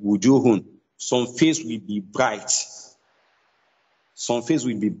 تبيض وجوه, some face will be bright. Some face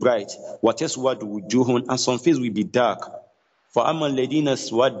will be bright. وَتَسْوَدُ وُجُوهٌ, and some face will be dark. فَأَمَّا الَّذِينَ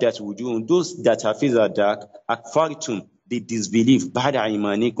اسْوَدَّتْ وُجُوهٌ, those that have faces are dark, أَكْفَرْتُمْ, they disbelieve بَعْدَ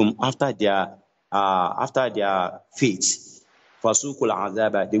إِيمَانِكُمْ, after their faith. فَسُوقُ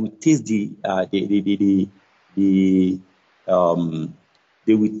الْعَذَابَ, they will taste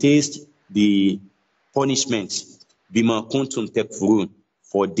they will taste the punishment. بِمَا كُنْتُمْ تَكْفُرُونَ,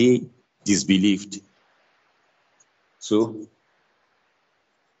 for they disbelieved. So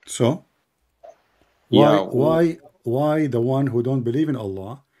why the one who don't believe in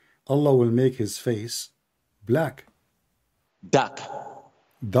Allah, Allah will make his face black? Dark.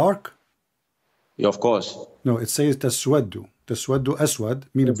 Dark? Yeah, of course. No, it says taswaddu. Taswaddu, aswad,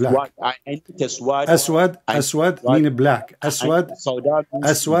 mean black. Taswad. Aswad mean black. Aswad,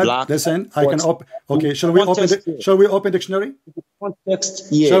 black. listen, I can open. Okay, shall we open dictionary? Context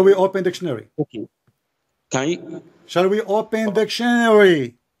here. Shall we open dictionary? Okay. Can you? Shall we open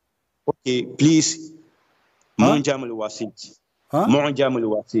dictionary? Okay, please. Munjam al-Wasit. Munjam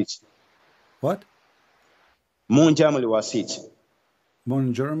al-Wasit. What? Munjam al-Wasit.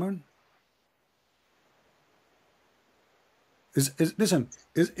 Mon German? Listen,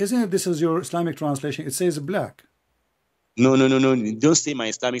 isn't this is your Islamic translation? It says black. No. Don't say my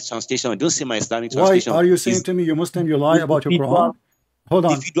Islamic translation. Don't say my Islamic translation. Why are you saying to me, you Muslim, you lie about your Quran? Hold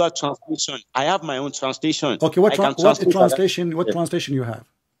on. Individual translation. I have my own translation. Okay, what translation you have?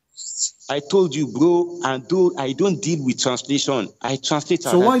 I told you, bro, and I don't deal with translation. I translate.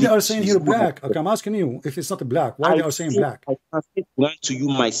 So why they are saying here black? Okay, I'm asking you, if it's not black, why they are saying black? I translate Quran to you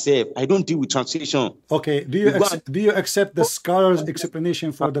myself. I don't deal with translation. Okay, do you accept the scholar's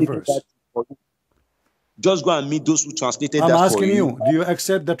explanation for the verse? Just go and meet those who translated that for you. I'm asking you, do you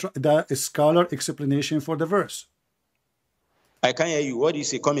accept the scholar explanation for the verse? I can't hear you. What do you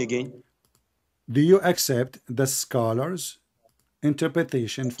say? Come again. Do you accept the scholar's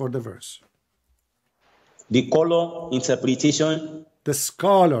interpretation for the verse? The color interpretation? The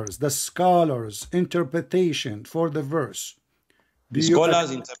scholar's interpretation for the verse. The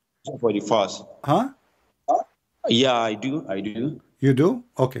scholar's interpretation for the verse. Huh? Yeah, I do. You do?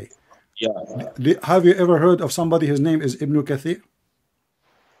 Okay. Yeah. Have you ever heard of somebody, his name is Ibn Kathir?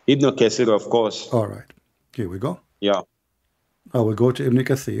 Ibn Kathir, of course. All right. Here we go. Yeah. I will go to Ibn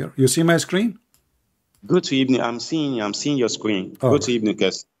Kathir. You see my screen? Go to Ibn. I'm seeing your screen. Go to Ibn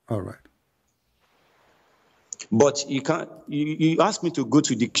Kathir. All right. But you can't. You asked me to go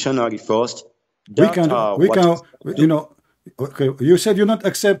to dictionary first. We can. You know. Okay. You said you not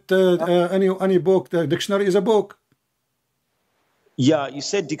accept any book. The dictionary is a book. Yeah, you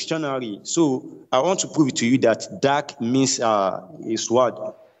said dictionary. So I want to prove it to you that dark means is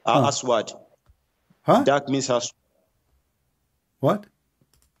what? Aswad. Huh? Dark means aswad. What?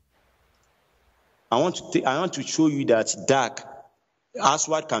 I want to show you that dark,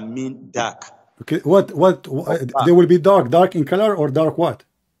 aswad can mean dark. Okay, what they will be dark in color or dark what?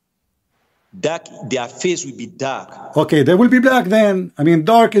 Dark, their face will be dark. Okay, they will be black then. I mean,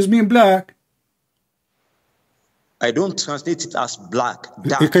 dark is mean black. I don't translate it as black.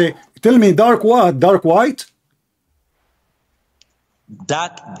 Dark. Okay, tell me dark what? Dark white?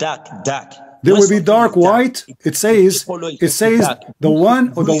 Dark. They will be dark white. It says the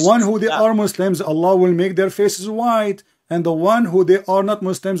one who they are Muslims, Allah will make their faces white, and the one who they are not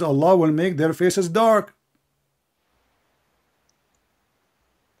Muslims, Allah will make their faces dark.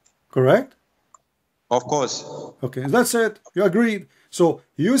 Correct? Of course. Okay, that's it. You agreed. So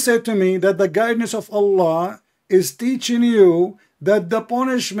you said to me that the guidance of Allah is teaching you that the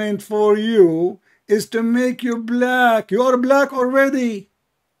punishment for you is to make you black. You are black already.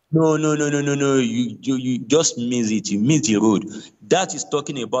 No. You just miss it. You miss the road. That is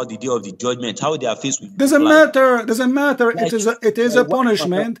talking about the day of the judgment. How their face will be Doesn't black. matter. Doesn't matter. It is a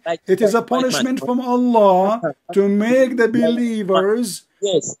punishment. It is a punishment from Allah to make the believers,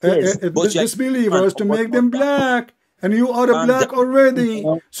 disbelievers, to make them black. And you are black already.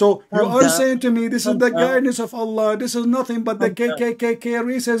 So you are saying to me, this is the guidance of Allah. This is nothing but the KKK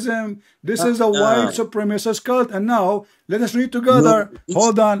racism. This is a white supremacist cult. And now, let us read together.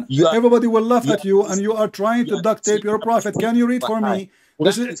 Hold on. Everybody will laugh at you, and you are trying to duct tape your prophet. Can you read for me?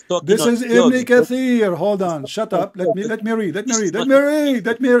 This is Ibn Kathir. Hold on. Shut up. Let me read. Let me read.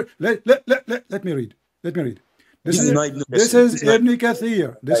 This is Ibn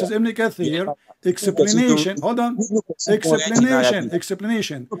Kathir. This is Ibn Kathir. Explanation. Hold on.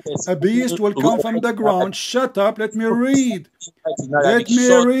 Explanation. A beast will come from the ground. Shut up. Let me read. Let me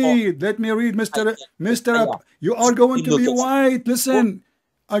read, Mr. You are going to be white. Listen.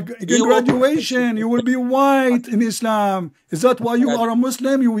 In graduation, you will be white in Islam. Is that why you are a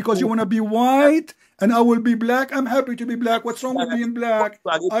Muslim? Because you want to be white? And I will be black? I'm happy to be black. What's wrong with being black?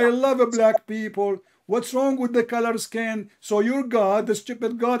 I love black people. What's wrong with the color skin? So your God, the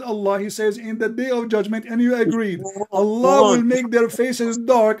stupid God Allah, he says in the day of judgment, and you agreed, Allah will make their faces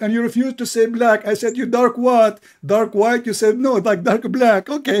dark, and you refused to say black. I said, you dark what? Dark white? You said no, like dark black.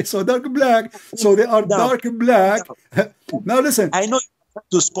 Okay, so dark black. So they are dark black. Now listen. I know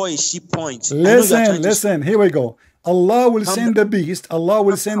to score a sheep point. Listen, here we go. Allah will send the beast. Allah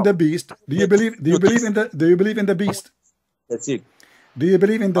will send the beast. Do you believe in the beast? That's it. Do you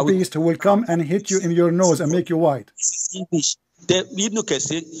believe in the beast who will come and hit you in your nose and make you white? English. Ibn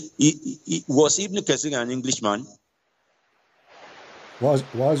Kathir, was Ibn Kathir an Englishman? Was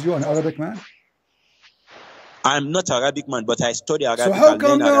you an Arabic man? I'm not Arabic man, but I study Arabic. So how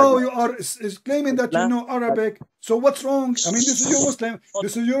come now you are claiming that you know Arabic? So what's wrong? I mean, this is your Muslim.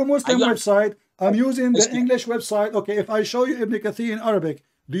 This is your Muslim website. I'm using the English website. Okay, if I show you Ibn Kathir in Arabic,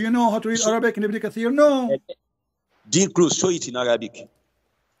 do you know how to read Arabic in Ibn Kathir? No. Dean Cruz, show it in Arabic.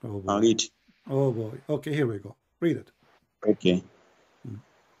 Oh boy. And read. Oh boy. Okay, here we go. Read it. Okay.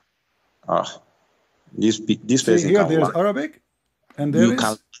 This person. Here there's Arabic, and there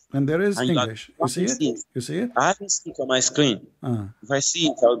is English. You see it? You see it? I haven't seen it on my screen. If I see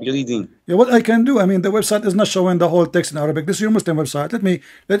it, I'll be reading. Yeah, what I can do? I mean, the website is not showing the whole text in Arabic. This is your Muslim website. Let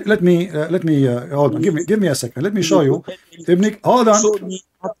me hold on. Give me a second. Let me show you. Hold on.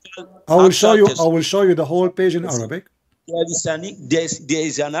 I will show you the whole page in Arabic. There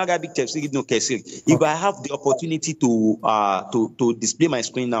is an Arabic text. Ibn Kathir. If I have the opportunity to display my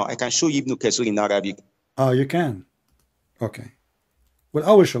screen now, I can show you Ibn Kathir in Arabic. You can. Okay. Well,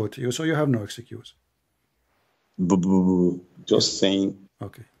 I will show it to you, so you have no excuse. Just saying.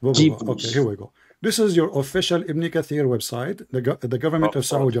 Okay. Okay, here we go. This is your official Ibn Kathir website, the government of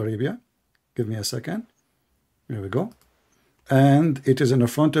Saudi Arabia. Give me a second. Here we go. And it is in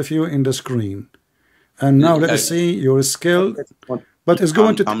front of you in the screen. And now let us see your skill. But it's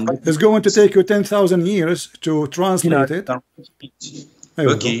going to take you 10,000 years to translate it.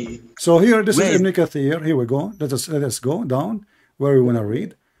 Okay. So here, this is Ibn Kathir. Here we go. Let us go down where we want to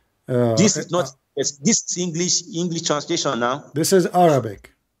read. This is not. This is English translation now. This is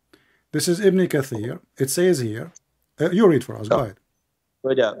Arabic. This is Ibn Kathir. It says here. You read for us. Go ahead.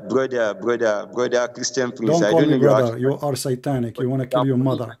 Brother, Christian, please. Don't call me brother. You are satanic. You want to kill your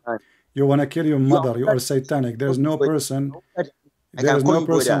mother. You want to kill your mother. You are satanic. There's no person. There's no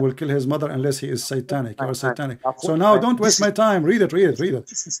person who will kill his mother unless he is satanic. You are satanic. So now don't waste my time. Read it.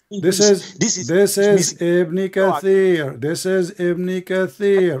 This is Ibn Kathir. This is Ibn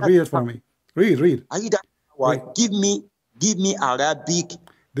Kathir. Read it for me. Read. Give me Give me Arabic.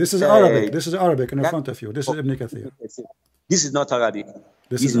 This is Arabic. This is Arabic in front of you. This is Ibn Kathir. This is not Arabic.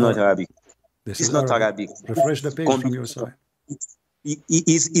 This is not Arabic. This is not Arabic. Refresh the page from your side.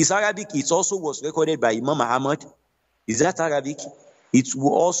 Is Arabic. It also was recorded by Imam Muhammad. Is that Arabic? It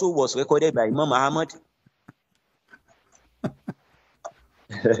also was recorded by Imam Muhammad.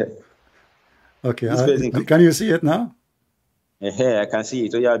 Okay. Can you see it now? I can see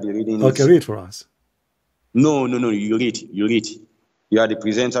it. So I'll be reading okay, read for us. No. You read. You are the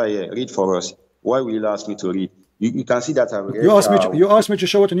presenter here. Read for us. Why will you ask me to read? You can see that I've read. You asked me to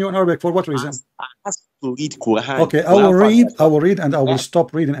show it to you in Arabic. For what reason? I asked to read Quran. Okay, I will read and I will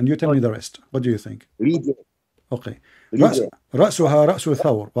stop reading and you tell me the rest. What do you think? Read it. Okay. رأسها رأس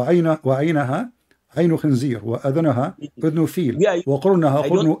ثور وعينها عين خنزير وأذنها أذن فيل وقرنها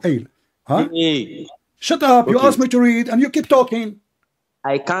قرن أيل. Huh? Shut up! Okay. You asked me to read and you keep talking.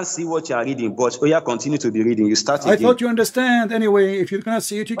 I can't see what you are reading, but continue to be reading. You start again. I thought you understand anyway. If you cannot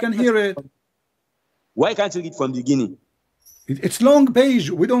see it, you can hear it. Why can't you read from the beginning? It's long page.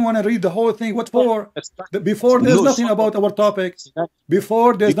 We don't want to read the whole thing. What for? Before there's nothing about our topic.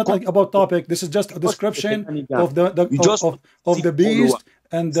 Before there's nothing about topic. This is just a description of the beast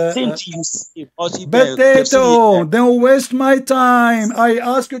and the potato. Don't waste my time. I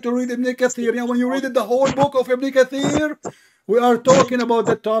ask you to read Ibn Kathir. And when you read the whole book of Ibn Kathir, we are talking about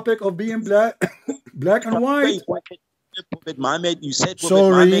the topic of being black and white. Prophet Muhammad, you said so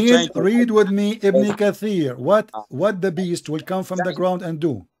read with me Ibn Kathir. What the beast will come from the ground and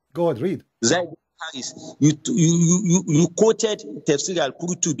do? Go ahead, read. You quoted Tafsir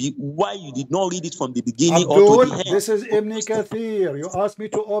al-Qurtubi. Why you did not read it from the beginning Abdul, or to the end? This is Ibn Kathir. You asked me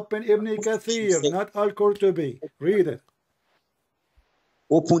to open Ibn Kathir, not al-Qurtubi. Read it.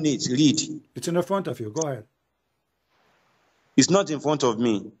 Open it, read. It's in the front of you. Go ahead. It's not in front of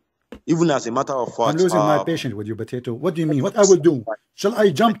me. Even as a matter of fact, I'm losing my patience with you, potato. What do you mean? What I will do? Shall I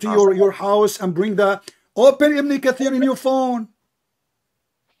jump to your house and bring the open Ibn Kathir in your phone?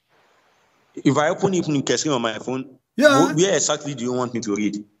 If I open Ibn Kathir on my phone, yeah, where exactly do you want me to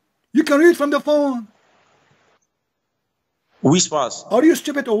read? You can read from the phone. Which verse? Are you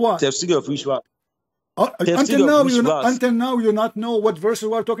stupid or what? Tafsir of which verse? Until now, you not know what verses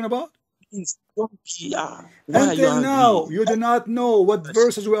we are talking about? Until now, you do not know what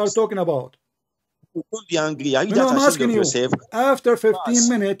verses we are talking about. Don't be angry. Are you I'm asking you. After 15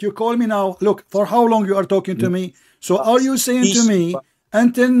 minutes, you call me now. Look, for how long you are talking to me? So are you saying to me,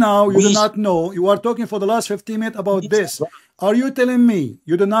 until now, you do not know, you are talking for the last 15 minutes about this. Are you telling me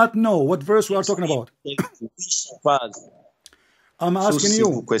you do not know what verse we are talking about? I'm asking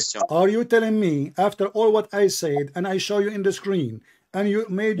you, are you telling me, after all what I said, and I show you in the screen, and you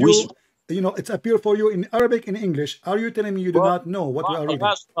made you know, it's appear for you in Arabic and English. Are you telling me you do not know what we are reading?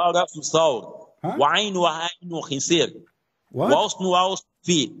 Huh? What?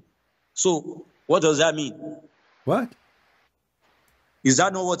 So, what does that mean? What? Is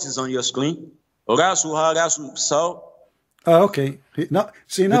that not what is on your screen? Okay. Now,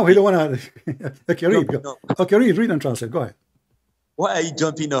 see, now he don't want to. Okay, read. No. Okay, read and translate. Go ahead. Why are you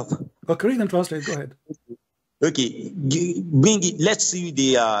jumping up? Okay, read and translate. Go ahead. Okay, bring it. Let's see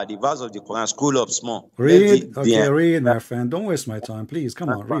the verse of the Quran. Scroll up small. Read. Read, my friend. Don't waste my time, please. Come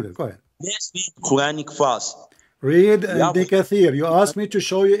on, read it. Go ahead. Let's read Quranic verse. Read Ibn Kathir. You asked me to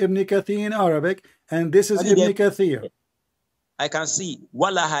show you Ibn Kathir in Arabic, and this is Ibn Kathir. I can see.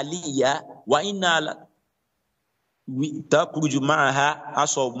 Wala haliya wa inna takhruju ma'aha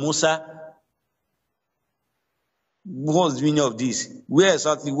asab Musa. What's the meaning of this? Where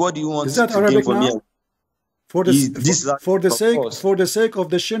exactly? What do you want to gain from here? For the sake of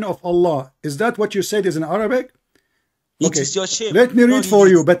the shin of Allah. Is that what you said is in Arabic? Okay. Let me read for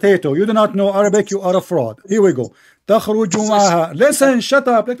you, potato. You do not know Arabic, you are a fraud. Here we go. تخرج معها. Listen, shut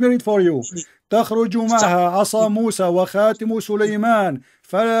up. Let me read for you. تخرج معها عصا موسى وخاتم سليمان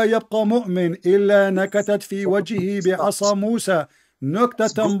فلا يبقى مؤمن إلا نكتت في وجهه بعصا موسى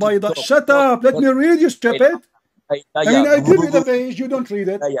نكتة بيضاء. Shut up. Let me read, you stupid. I mean, I give you the page, you don't read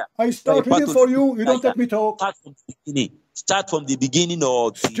it. I start reading for you, you don't let me talk. Start from the beginning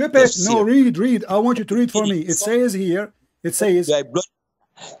or stupid. No, read. I want you to read for me. It says here, it says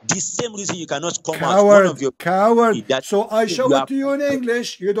the same reason you cannot come out one of your coward. So I show it to you in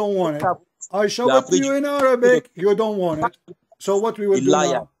English, you don't want it. I show it to you in Arabic, you don't want it. So what we will do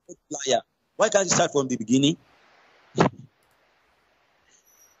now? Liar. Why can't you start from the beginning?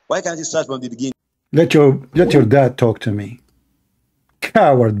 Why can't you start from the beginning? Let your dad talk to me.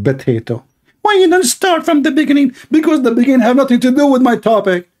 Coward potato. Why you don't start from the beginning? Because the beginning have nothing to do with my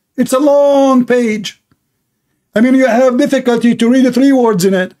topic. It's a long page. I mean, you have difficulty to read the 3 words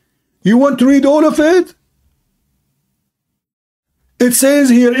in it. You want to read all of it? It says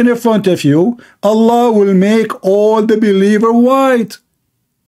here in front of you, Allah will make all the believer white.